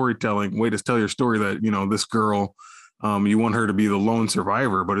a storytelling way to tell your story that, this girl, you want her to be the lone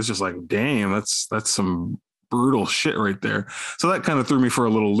survivor, but it's just like, damn, that's some brutal shit right there. So that kind of threw me for a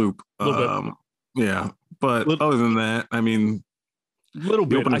little loop. Yeah. But other than that, I mean, the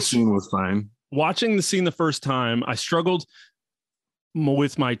opening scene was fine. Watching the scene the first time, I struggled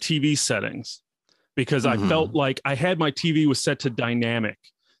with my TV settings because I felt like I had my TV was set to dynamic.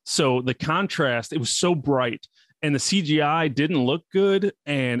 So the contrast, it was so bright and the CGI didn't look good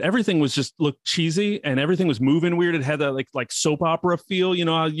and everything was just looked cheesy and everything was moving weird. It had that like soap opera feel,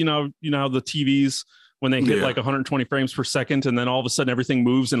 how the TVs, when they hit like 120 frames per second and then all of a sudden everything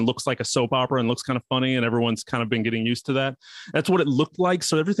moves and looks like a soap opera and looks kind of funny and everyone's kind of been getting used to that. That's what it looked like.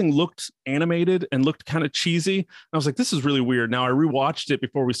 So everything looked animated and looked kind of cheesy. And I was like, this is really weird. Now I rewatched it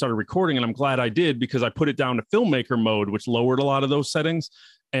before we started recording and I'm glad I did because I put it down to filmmaker mode, which lowered a lot of those settings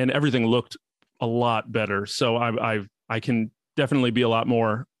and everything looked a lot better. So I can definitely be a lot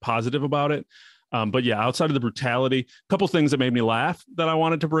more positive about it. But yeah, outside of the brutality, a couple things that made me laugh that I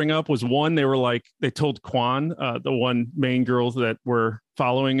wanted to bring up was one, they told Kwan, the one main girl that we're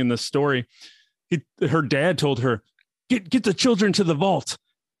following in the story, her dad told her, get the children to the vault,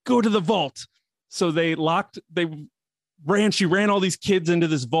 go to the vault. So she ran all these kids into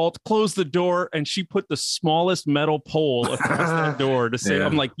this vault, closed the door, and she put the smallest metal pole across that door to say,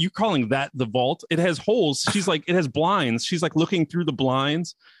 I'm like, you calling that the vault? It has holes. She's like, it has blinds. She's like looking through the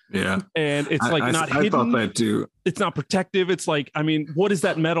blinds. Yeah. And it's like not hidden. I thought that too. It's not protective. It's like, I mean, what is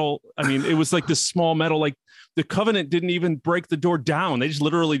that metal? I mean, it was like this small metal, like the Covenant didn't even break the door down. They just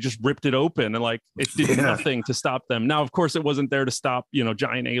literally just ripped it open and like it did nothing to stop them. Now, of course, it wasn't there to stop,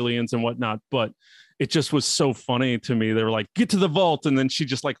 giant aliens and whatnot, but it just was so funny to me. They were like, get to the vault. And then she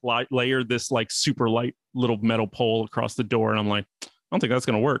just like layered this like super light little metal pole across the door. And I'm like, I don't think that's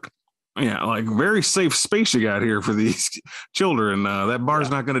going to work. Yeah, like very safe space you got here for these children. That bar's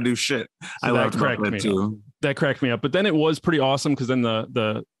not going to do shit. So I laughed about that too. That cracked me up. But then it was pretty awesome because then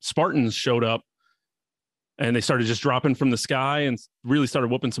the Spartans showed up and they started just dropping from the sky and really started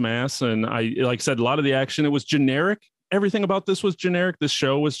whooping some ass. And like I said, a lot of the action, it was generic. Everything about this was generic. This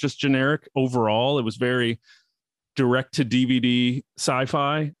show was just generic overall. It was very direct to DVD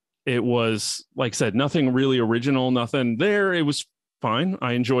sci-fi. It was, like I said, nothing really original, nothing there. It was fine.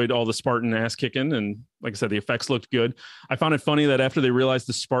 I enjoyed all the Spartan ass kicking. And like I said, the effects looked good. I found it funny that after they realized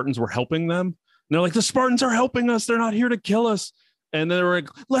the Spartans were helping them, and they're like, the Spartans are helping us. They're not here to kill us. And they were like,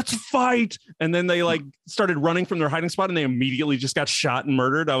 let's fight. And then they like started running from their hiding spot and they immediately just got shot and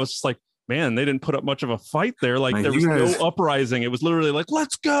murdered. I was just like, man, they didn't put up much of a fight there. Like there was no uprising. It was literally like,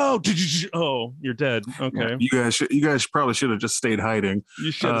 let's go. Oh, you're dead. Okay. Yeah, you guys probably should have just stayed hiding.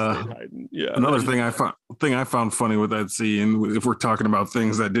 You should have stayed hiding. Yeah. Another thing I found funny with that scene, if we're talking about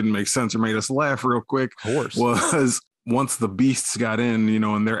things that didn't make sense or made us laugh real quick, of course, was once the beasts got in,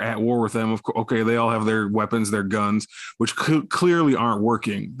 and they're at war with them. Okay, they all have their weapons, their guns, which clearly aren't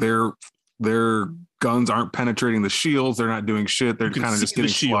working. Their guns aren't penetrating the shields. They're not doing shit. They're kind of just getting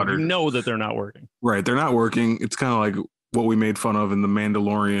slaughtered. You know that they're not working. Right, they're not working. It's kind of like what we made fun of in The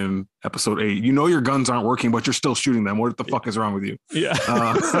Mandalorian episode 8. Your guns aren't working, but you're still shooting them. What the fuck is wrong with you? Yeah.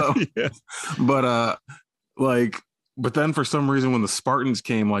 Yeah. But then for some reason, when the Spartans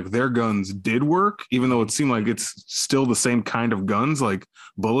came, like their guns did work, even though it seemed like it's still the same kind of guns, like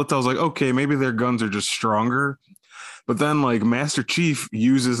bullets. I was like, okay, maybe their guns are just stronger. But then like Master Chief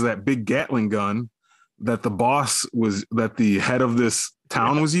uses that big Gatling gun that the head of this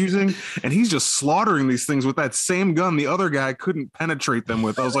town was using, and he's just slaughtering these things with that same gun the other guy couldn't penetrate them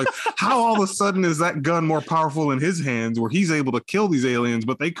with. I was like, how all of a sudden is that gun more powerful in his hands where he's able to kill these aliens,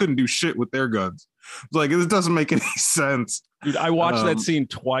 but they couldn't do shit with their guns? Like, it doesn't make any sense. Dude, I watched that scene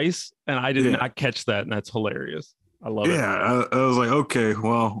twice and I did not catch that, and that's hilarious. I love it. Yeah, I was like, okay,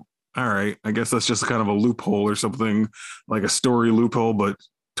 well, all right, I guess that's just kind of a loophole or something, like a story loophole, but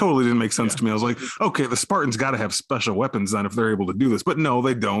totally didn't make sense to me. I was like, okay, the Spartans got to have special weapons then if they're able to do this. But no,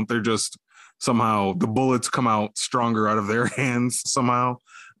 they don't. They're just somehow the bullets come out stronger out of their hands somehow.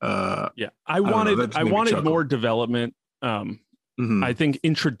 I wanted more development. I think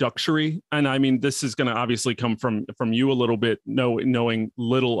introductory, and I mean, this is going to obviously come from you a little bit, knowing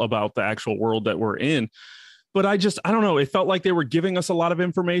little about the actual world that we're in. But I don't know. It felt like they were giving us a lot of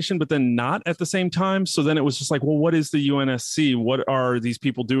information, but then not at the same time. So then it was just like, well, what is the UNSC? What are these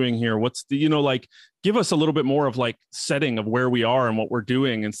people doing here? What's the, like, give us a little bit more of like setting of where we are and what we're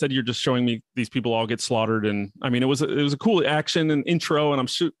doing. Instead, you're just showing me these people all get slaughtered. And I mean, it was a cool action and intro, and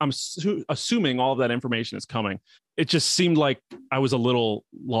I'm assuming all of that information is coming. It just seemed like I was a little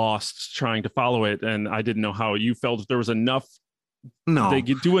lost trying to follow it, and I didn't know how you felt. If there was enough, they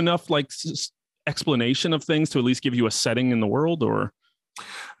do enough like explanation of things to at least give you a setting in the world, or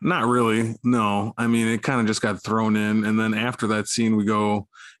not really. No, I mean, it kind of just got thrown in, and then after that scene we go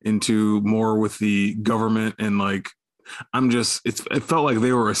into more with the government, and like it felt like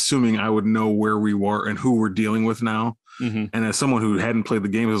they were assuming I would know where we were and who we're dealing with now. And as someone who hadn't played the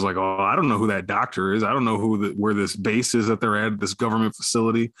game, it was like, oh, I don't know who that doctor is. I don't know where this base is that they're at, this government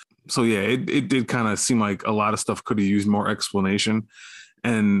facility. So yeah, it did kind of seem like a lot of stuff could have used more explanation.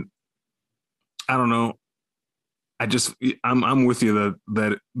 And I don't know. I'm with you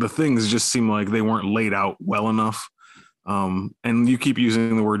that the things just seem like they weren't laid out well enough. And you keep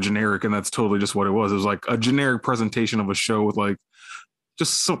using the word generic, and that's totally just what it was. It was like a generic presentation of a show with like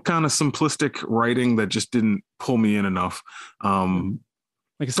just some kind of simplistic writing that just didn't pull me in enough. Like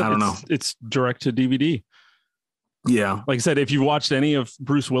I said, I don't know. It's direct to DVD. Yeah. Like I said, if you watched any of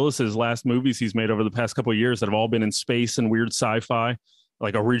Bruce Willis's last movies he's made over the past couple of years that have all been in space and weird sci-fi,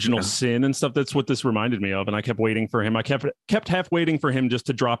 like Original Sin and stuff, that's what this reminded me of. And I kept waiting for him. I kept half waiting for him just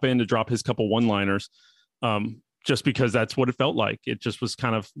to drop his couple one-liners, just because that's what it felt like. It just was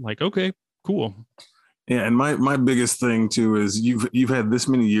kind of like, okay, cool. Yeah, and my biggest thing too is you've had this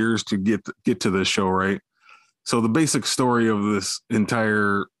many years to get to this show, right? So the basic story of this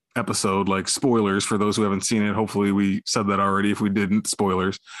entire episode, like spoilers for those who haven't seen it. Hopefully we said that already. If we didn't,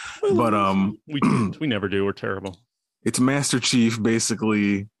 spoilers. But we never do. We're terrible. It's Master Chief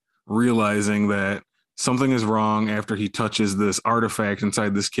basically realizing that something is wrong after he touches this artifact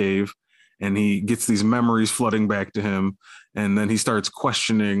inside this cave, and he gets these memories flooding back to him. And then he starts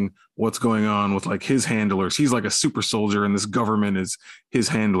questioning what's going on with like his handlers. He's like a super soldier, and this government is his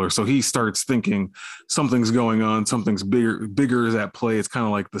handler. So he starts thinking something's going on. Something's bigger is at play. It's kind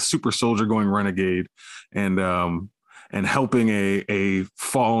of like the super soldier going renegade, and helping a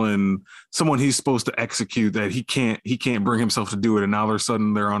fallen someone he's supposed to execute that he can't bring himself to do it. And now all of a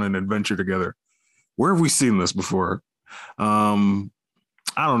sudden they're on an adventure together. Where have we seen this before?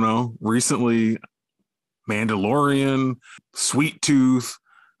 I don't know. Recently, Mandalorian, Sweet Tooth,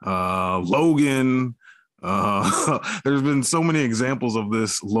 Logan, There's been so many examples of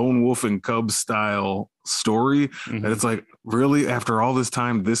this lone wolf and cub style story that it's like, really, after all this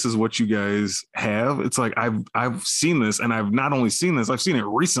time, this is what you guys have. It's like I've seen this, and I've not only seen this, I've seen it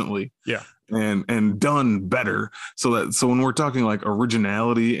recently. Yeah. And done better. So when we're talking like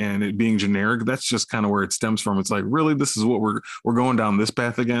originality and it being generic, that's just kind of where it stems from. It's like, really, this is what we're going down this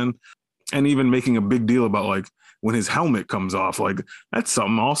path again. And even making a big deal about like when his helmet comes off, like that's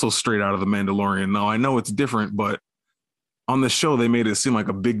something also straight out of The Mandalorian. Now I know it's different, but on the show they made it seem like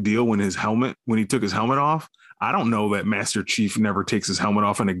a big deal when he took his helmet off. I don't know that Master Chief never takes his helmet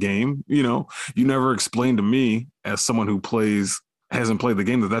off in a game. You know, you never explained to me as someone who hasn't played the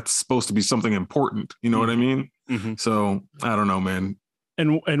game that's supposed to be something important. You know what I mean? So I don't know, man.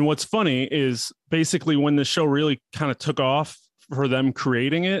 And what's funny is basically when the show really kind of took off for them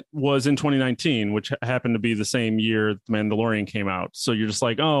creating it was in 2019, which happened to be the same year The Mandalorian came out. So you're just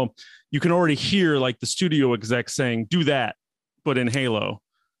like, oh, you can already hear like the studio execs saying, do that, but in Halo.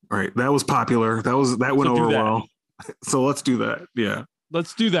 Right. That was popular. That went over well. So let's do that. Yeah.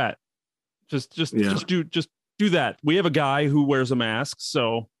 Let's do that. Just do that. We have a guy who wears a mask.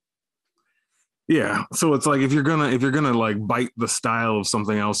 So yeah. So it's like, if you're gonna like bite the style of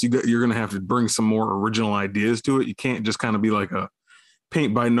something else, you're gonna have to bring some more original ideas to it. You can't just kind of be like a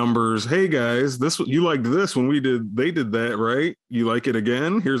paint by numbers. Hey guys, you liked this when they did that, right? You like it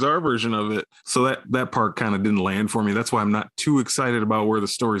again? Here's our version of it. So that part kind of didn't land for me. That's why I'm not too excited about where the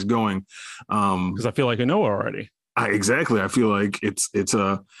story's going. Because I feel like I know already. Exactly. I feel like it's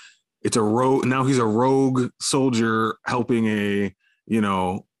a rogue. Now he's a rogue soldier helping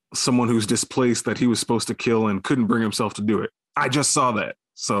someone who's displaced that he was supposed to kill and couldn't bring himself to do it. I just saw that.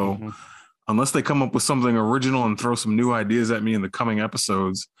 So unless they come up with something original and throw some new ideas at me in the coming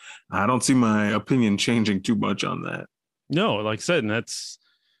episodes, I don't see my opinion changing too much on that. No, like I said, and that's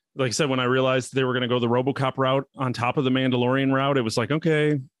like I said, when I realized they were going to go the RoboCop route on top of the Mandalorian route, it was like,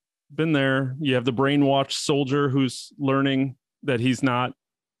 okay, been there. You have the brainwashed soldier who's learning that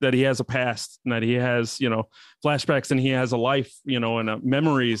that he has a past and that he has, flashbacks and he has a life, and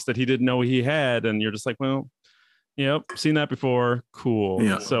memories that he didn't know he had. And you're just like, well, yep, seen that before. Cool.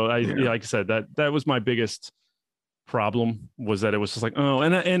 Yeah. So like I said, that was my biggest problem, was that it was just like, oh,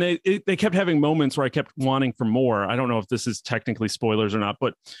 and they kept having moments where I kept wanting for more. I don't know if this is technically spoilers or not,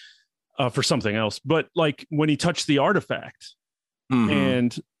 but for something else, but like when he touched the artifact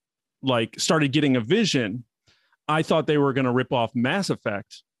and like started getting a vision, I thought they were going to rip off Mass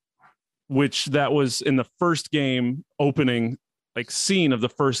Effect, which that was in the first game opening, like scene of the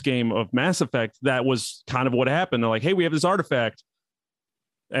first game of Mass Effect. That was kind of what happened. They're like, hey, we have this artifact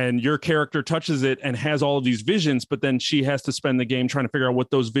and your character touches it and has all of these visions, but then she has to spend the game trying to figure out what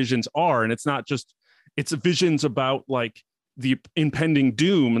those visions are. And it's not just, it's visions about like the impending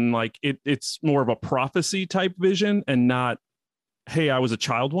doom. And like, it's more of a prophecy type vision and not, hey, I was a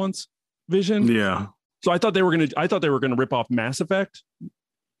child once vision. Yeah. So I thought they were going to rip off Mass Effect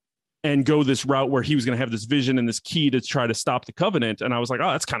and go this route where he was going to have this vision and this key to try to stop the Covenant. And I was like,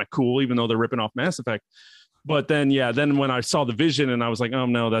 oh, that's kind of cool, even though they're ripping off Mass Effect. But then when I saw the vision and I was like, oh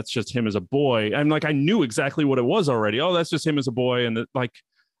no, that's just him as a boy. And like, I knew exactly what it was already. Oh, that's just him as a boy. And I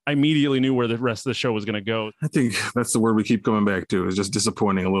immediately knew where the rest of the show was going to go. I think that's the word we keep coming back to, is just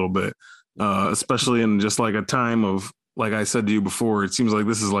disappointing a little bit, especially in just like a time of, like I said to you before, it seems like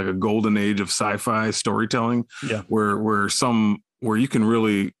this is like a golden age of sci-fi storytelling. Yeah. Where you can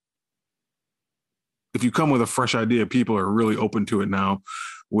really, if you come with a fresh idea, people are really open to it now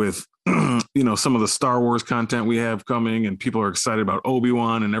with, some of the Star Wars content we have coming, and people are excited about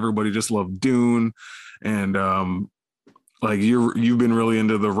Obi-Wan, and everybody just loved Dune. And like you've been really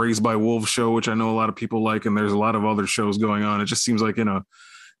into the Raised by Wolves show, which I know a lot of people like, and there's a lot of other shows going on. It just seems like in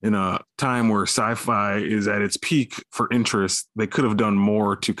a time where sci-fi is at its peak for interest, they could have done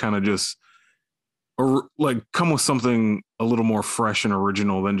more to kind of just, or like come with something a little more fresh and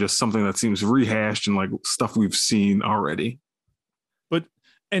original than just something that seems rehashed and like stuff we've seen already.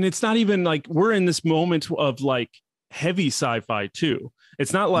 And it's not even like we're in this moment of like heavy sci-fi too.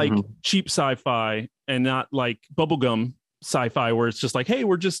 It's not like cheap sci-fi and not like bubblegum sci-fi where it's just like, hey,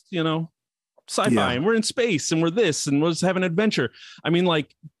 we're just, sci-fi and we're in space and we're this and we'll just have an adventure. I mean,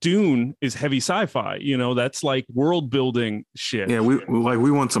 like Dune is heavy sci-fi, that's like world building shit. Yeah,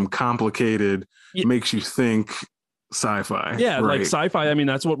 we want some complicated, makes you think sci-fi. Yeah, right. Like sci-fi. I mean,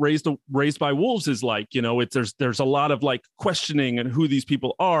 that's what Raised by Wolves is like. There's a lot of like questioning and who these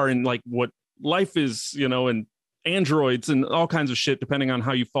people are and like what life is, and androids and all kinds of shit, depending on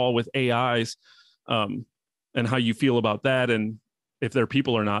how you fall with AIs, and how you feel about that and if they're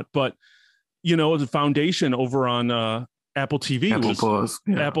people or not. But the foundation over on Apple TV Apple was Plus.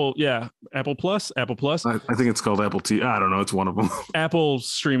 Yeah. Apple Plus, Apple Plus, I think it's called Apple TV. I don't know. It's one of them. Apple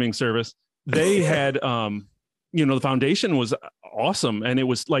streaming service. They had, the foundation was awesome, and it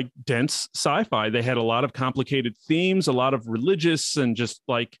was like dense sci-fi. They had a lot of complicated themes, a lot of religious and just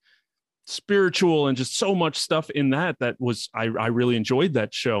like spiritual and just so much stuff in that was I really enjoyed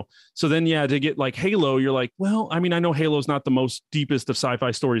that show. So then to get like Halo, you're like, well, I mean, I know Halo's not the most deepest of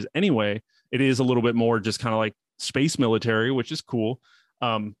sci-fi stories anyway. It is a little bit more just kind of like space military, which is cool.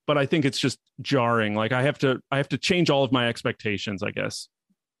 But I think it's just jarring. Like I have to change all of my expectations, I guess.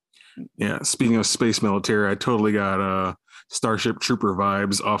 Yeah. Speaking of space military, I totally got Starship Trooper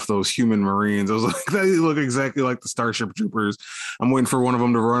vibes off those human Marines. I was like, they look exactly like the Starship Troopers. I'm waiting for one of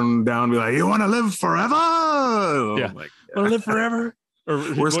them to run down and be like, you want to live forever? Yeah. Want to live forever? Or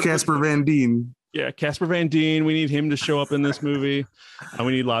where's Casper Van Dien? Yeah. Casper Van Dien. We need him to show up in this movie.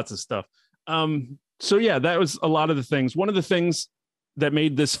 We need lots of stuff. So yeah, that was a lot of the things. One of the things that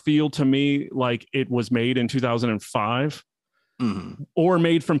made this feel to me like it was made in 2005 or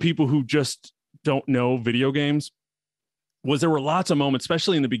made from people who just don't know video games was there were lots of moments,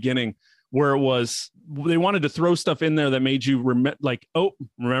 especially in the beginning, where they wanted to throw stuff in there that made you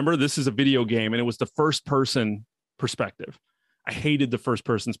remember this is a video game, and it was the first person perspective. I hated the first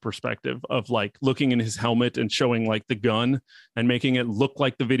person's perspective of like looking in his helmet and showing like the gun and making it look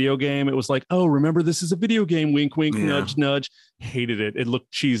like the video game. It was like, oh, remember this is a video game, wink, wink, nudge, nudge. Hated it. It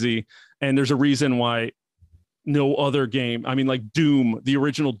looked cheesy. And there's a reason why no other game. I mean, like Doom, the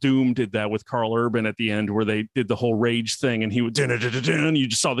original Doom did that with Carl Urban at the end, where they did the whole rage thing, and he would, you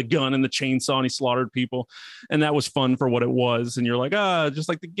just saw the gun and the chainsaw, and he slaughtered people, and that was fun for what it was. And you're like, just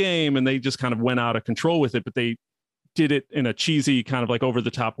like the game, and they just kind of went out of control with it, but they did it in a cheesy kind of like over the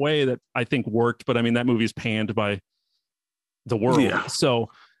top way that I think worked. But I mean, that movie is panned by the world,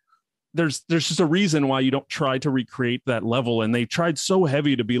 so there's just a reason why you don't try to recreate that level. And they tried so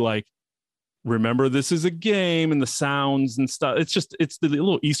heavy to be like, remember this is a game, and the sounds and stuff. It's the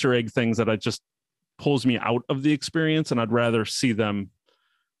little Easter egg things that just pulls me out of the experience, and I'd rather see them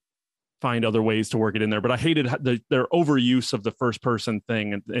find other ways to work it in there. But I hated their overuse of the first person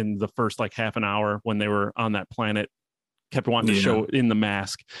thing in the first like half an hour when they were on that planet. Kept wanting to show it in the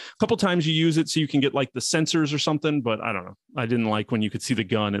mask. A couple times you use it so you can get like the sensors or something, but I don't know. I didn't like when you could see the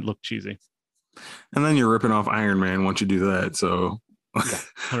gun. It looked cheesy. And then you're ripping off Iron Man once you do that. So yeah,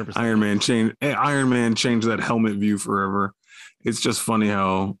 100%. Iron Man changed that helmet view forever. It's just funny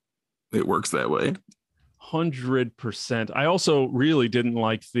how it works that way. 100%. I also really didn't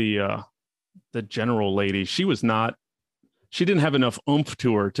like the general lady. She didn't have enough oomph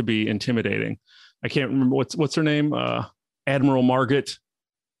to her to be intimidating. I can't remember what's her name. Admiral Margaret.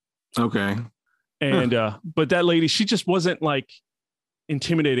 Okay. And but that lady, she just wasn't like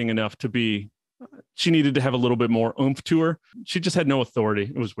intimidating enough to be. She needed to have a little bit more oomph to her. She just had no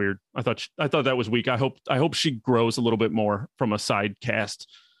authority. It was weird. I thought that was weak. I hope she grows a little bit more from a side cast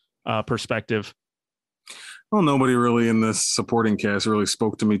perspective. Well, nobody really in this supporting cast really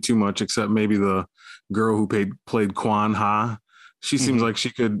spoke to me too much, except maybe the girl who played Kwan Ha. She seems like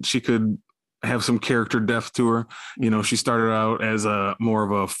she could have some character depth to her. You know, she started out as a more of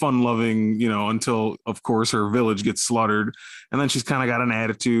a fun-loving, until of course her village gets slaughtered, and then she's kind of got an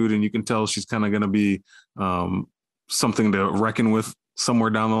attitude, and you can tell she's kind of going to be something to reckon with somewhere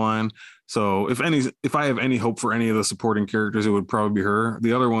down the line. So if I have any hope for any of the supporting characters, it would probably be her.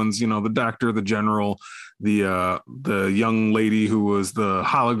 The other ones, the doctor, the general, the young lady who was the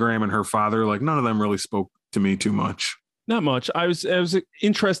hologram, and her father, like none of them really spoke to me too much. Not much. I was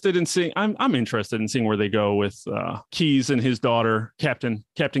interested in seeing. I'm interested in seeing where they go with Keyes and his daughter, Captain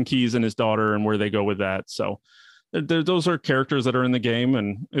Keyes and his daughter, and where they go with that. So those are characters that are in the game,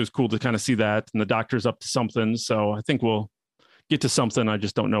 and it was cool to kind of see that. And the doctor's up to something, so I think we'll get to something. I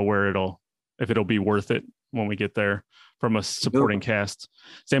just don't know if it'll be worth it when we get there from a supporting cast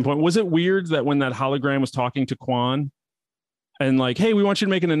standpoint. Was it weird that when that hologram was talking to Kwan and like, hey, we want you to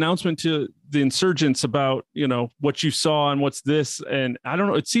make an announcement to the insurgents about, what you saw and what's this? And I don't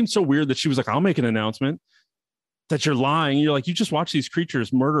know. It seemed so weird that she was like, I'll make an announcement. That you're lying. You're like, you just watch these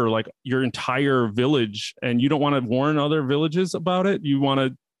creatures murder like your entire village, and you don't want to warn other villages about it. You want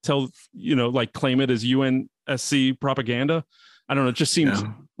to tell, like claim it as UNSC propaganda. I don't know. It just seems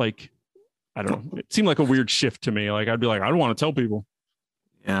like, I don't know. It seemed like a weird shift to me. Like, I'd be like, I don't want to tell people.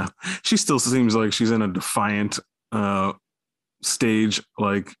 Yeah. She still seems like she's in a defiant stage.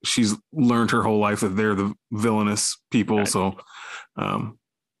 Like she's learned her whole life that they're the villainous people. Right. So I don't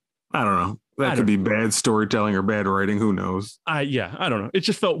know. That could be bad storytelling or bad writing. Who knows? I don't know. It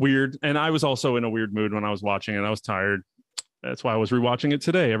just felt weird. And I was also in a weird mood when I was watching it. I was tired. That's why I was rewatching it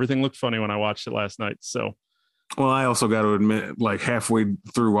today. Everything looked funny when I watched it last night. So Well, I also got to admit, like halfway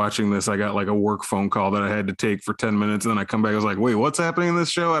through watching this, I got like a work phone call that I had to take for 10 minutes. And then I come back, I was like, wait, what's happening in this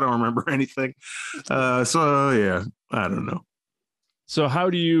show? I don't remember anything. So yeah, I don't know. So how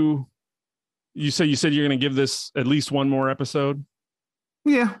do you said you're going to give this at least one more episode?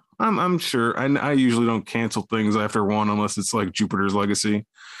 Yeah, I'm sure. I usually don't cancel things after one unless it's like Jupiter's Legacy.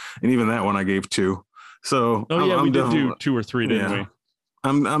 And even that one I gave two. So we did do 2 or 3, didn't we?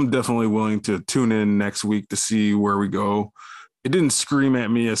 I'm definitely willing to tune in next week to see where we go. It didn't scream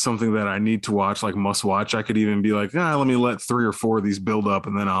at me as something that I need to watch, like must watch. I could even be like, let me let 3 or 4 of these build up,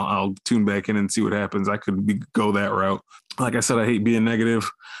 and then I'll tune back in and see what happens. I could go that route. Like I said, I hate being negative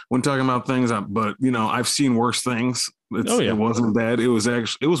when talking about things, but I've seen worse things. It wasn't bad. It was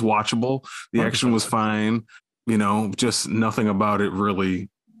watchable. The action was fine. Just nothing about it really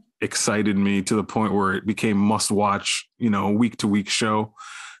excited me to the point where it became must watch, week to week show.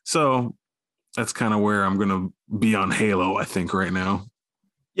 So that's kind of where I'm going to be on Halo, I think, right now.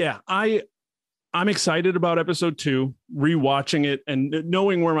 Yeah, I'm excited about episode 2, rewatching it and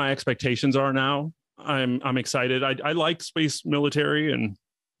knowing where my expectations are now. I'm excited. I like space military and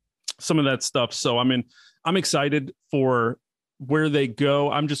some of that stuff. So I'm excited for where they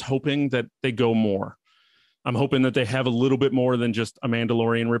go. I'm just hoping that they go more. I'm hoping that they have a little bit more than just a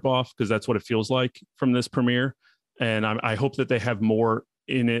Mandalorian ripoff, because that's what it feels like from this premiere. And I hope that they have more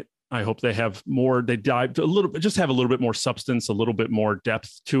in it. I hope they have more. They dive a little bit, just have a little bit more substance, a little bit more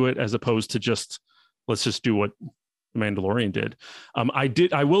depth to it, as opposed to just let's just do what the Mandalorian did.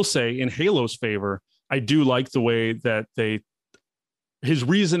 I will say, in Halo's favor, I do like the way that his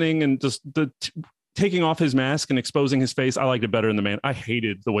reasoning and just taking off his mask and exposing his face. I liked it better in I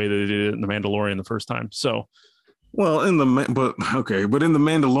hated the way that they did it in the Mandalorian the first time. So. Well, in the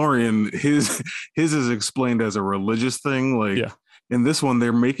Mandalorian, his is explained as a religious thing. Like, yeah. In this one,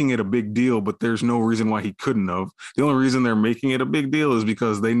 they're making it a big deal, but there's no reason why he couldn't have. The only reason they're making it a big deal is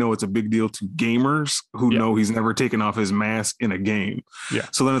because they know it's a big deal to gamers who know he's never taken off his mask in a game. Yeah.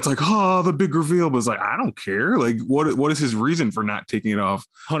 So then it's like, the big reveal, but it's like, I don't care. Like, what is his reason for not taking it off?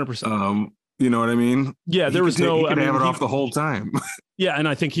 100%. You know what I mean? Yeah, he could have it off the whole time. Yeah, and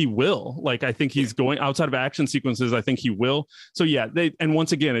I think he will. Like, I think he's going outside of action sequences. I think he will. So yeah, and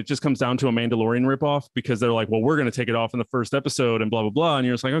once again, it just comes down to a Mandalorian ripoff, because they're like, well, we're going to take it off in the first episode and blah, blah, blah. And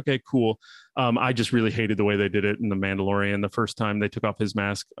you're just like, okay, cool. I just really hated the way they did it in the Mandalorian. The first time they took off his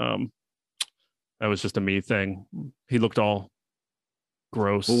mask, that was just a me thing. He looked all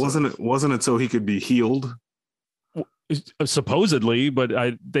gross. Well, wasn't it so he could be healed? Supposedly, but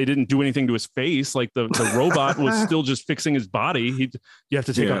they didn't do anything to his face. Like the robot was still just fixing his body. You have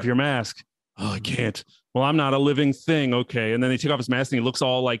to take off your mask. Oh, I can't. Well, I'm not a living thing. Okay. And then they take off his mask and he looks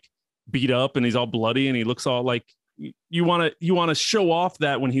all like beat up and he's all bloody and he looks all like you want to show off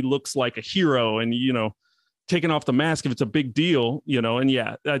that when he looks like a hero and, taking off the mask if it's a big deal, and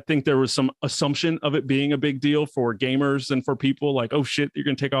yeah, I think there was some assumption of it being a big deal for gamers and for people like, oh shit, you're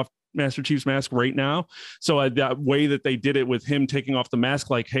going to take off Master Chief's mask right now. So that way that they did it with him taking off the mask,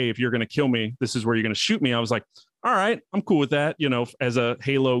 like, hey, if you're going to kill me, this is where you're going to shoot me. I was like, all right, I'm cool with that, as a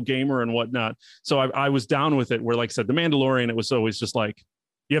Halo gamer and whatnot. So I was down with it, where, like I said, the Mandalorian, it was always just like,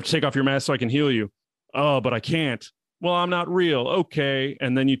 you have to take off your mask so I can heal you. Oh, but I can't. Well, I'm not real. Okay.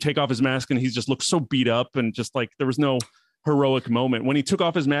 And then you take off his mask and he just looks so beat up and just like, there was no heroic moment. When he took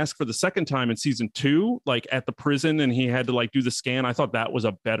off his mask for the second time in season 2, like at the prison, and he had to like do the scan, I thought that was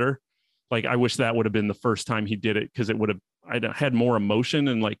I wish that would have been the first time he did it, because it would have, I had more emotion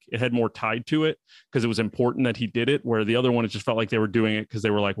and like it had more tied to it, because it was important that he did it, where the other one, it just felt like they were doing it because they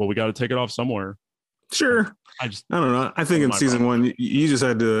were like, well, we got to take it off somewhere. Sure. I don't know. I think in season 1, you just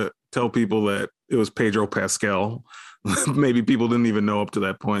had to tell people that it was Pedro Pascal. Maybe people didn't even know up to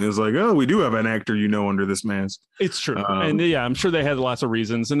that point. It was like, oh, we do have an actor, under this mask. It's true. And yeah, I'm sure they had lots of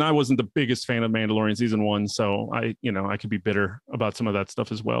reasons. And I wasn't the biggest fan of Mandalorian season 1. So I could be bitter about some of that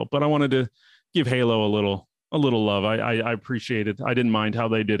stuff as well. But I wanted to give Halo a little love. I appreciate it. I didn't mind how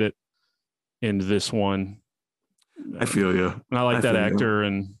they did it in this one. I feel you. And I like that actor,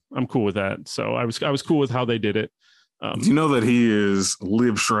 and I'm cool with that. So I was cool with how they did it. Do you know that he is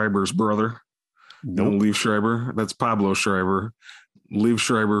Liv Schreiber's brother? No, Liev Schreiber. That's Pablo Schreiber. Liev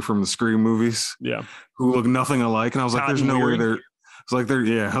Schreiber from the Scream movies. Yeah, who look nothing alike. And I was like, there's no way they're. It's like they're.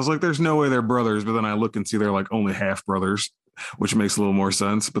 Yeah, I was like, there's no way they're brothers. But then I look and see they're like only half brothers, which makes a little more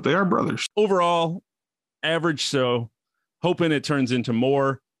sense. But they are brothers. Overall, average. So hoping it turns into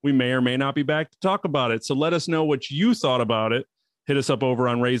more. We may or may not be back to talk about it. So let us know what you thought about it. Hit us up over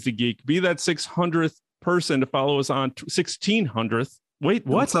on Raise the Geek. Be that 600th person to follow us on 1600th. Wait,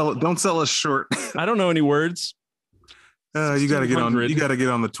 what? Don't sell us short. I don't know any words. You got to get on. You got to get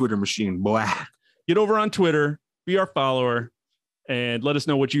on the Twitter machine, boy. get over on Twitter, be our follower, and let us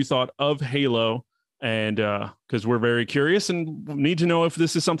know what you thought of Halo. And because we're very curious and need to know if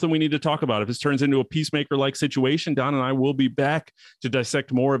this is something we need to talk about. If this turns into a Peacemaker-like situation, Don and I will be back to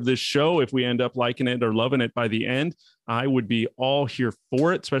dissect more of this show. If we end up liking it or loving it by the end, I would be all here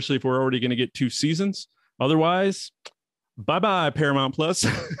for it, especially if we're already going to get 2 seasons. Otherwise, bye-bye, Paramount Plus.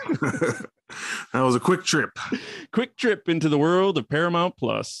 That was a quick trip. Quick trip into the world of Paramount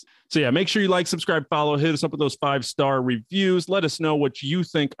Plus. So yeah, make sure you like, subscribe, follow, hit us up with those 5-star reviews. Let us know what you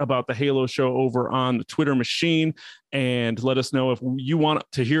think about the Halo show over on the Twitter machine. And let us know if you want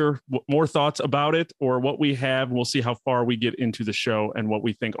to hear more thoughts about it or what we have. And we'll see how far we get into the show and what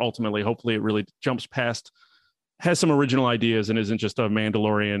we think ultimately. Hopefully it really jumps past, has some original ideas and isn't just a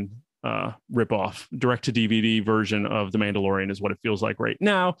Mandalorian ripoff. Direct to DVD version of The Mandalorian is what it feels like right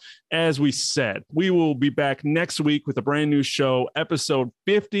now. As we said, we will be back next week with a brand new show, episode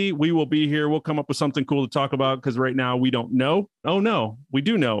 50. We will be here. We'll come up with something cool to talk about because right now we don't know. Oh no, we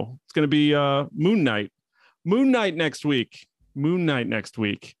do know. It's going to be Moon Knight. Moon Knight next week. Moon Knight next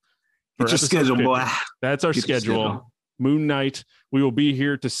week. It's your schedule, 50. boy. That's our schedule. Moon Knight. We will be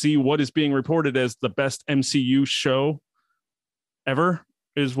here to see what is being reported as the best MCU show ever.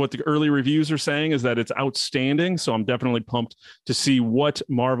 Is what the early reviews are saying, is that it's outstanding. So I'm definitely pumped to see what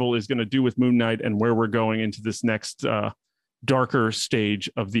Marvel is going to do with Moon Knight and where we're going into this next darker stage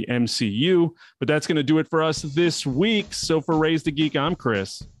of the MCU. But that's going to do it for us this week. So for Raise the Geek, I'm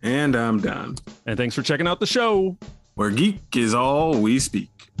Chris. And I'm Don. And thanks for checking out the show, where geek is all we speak.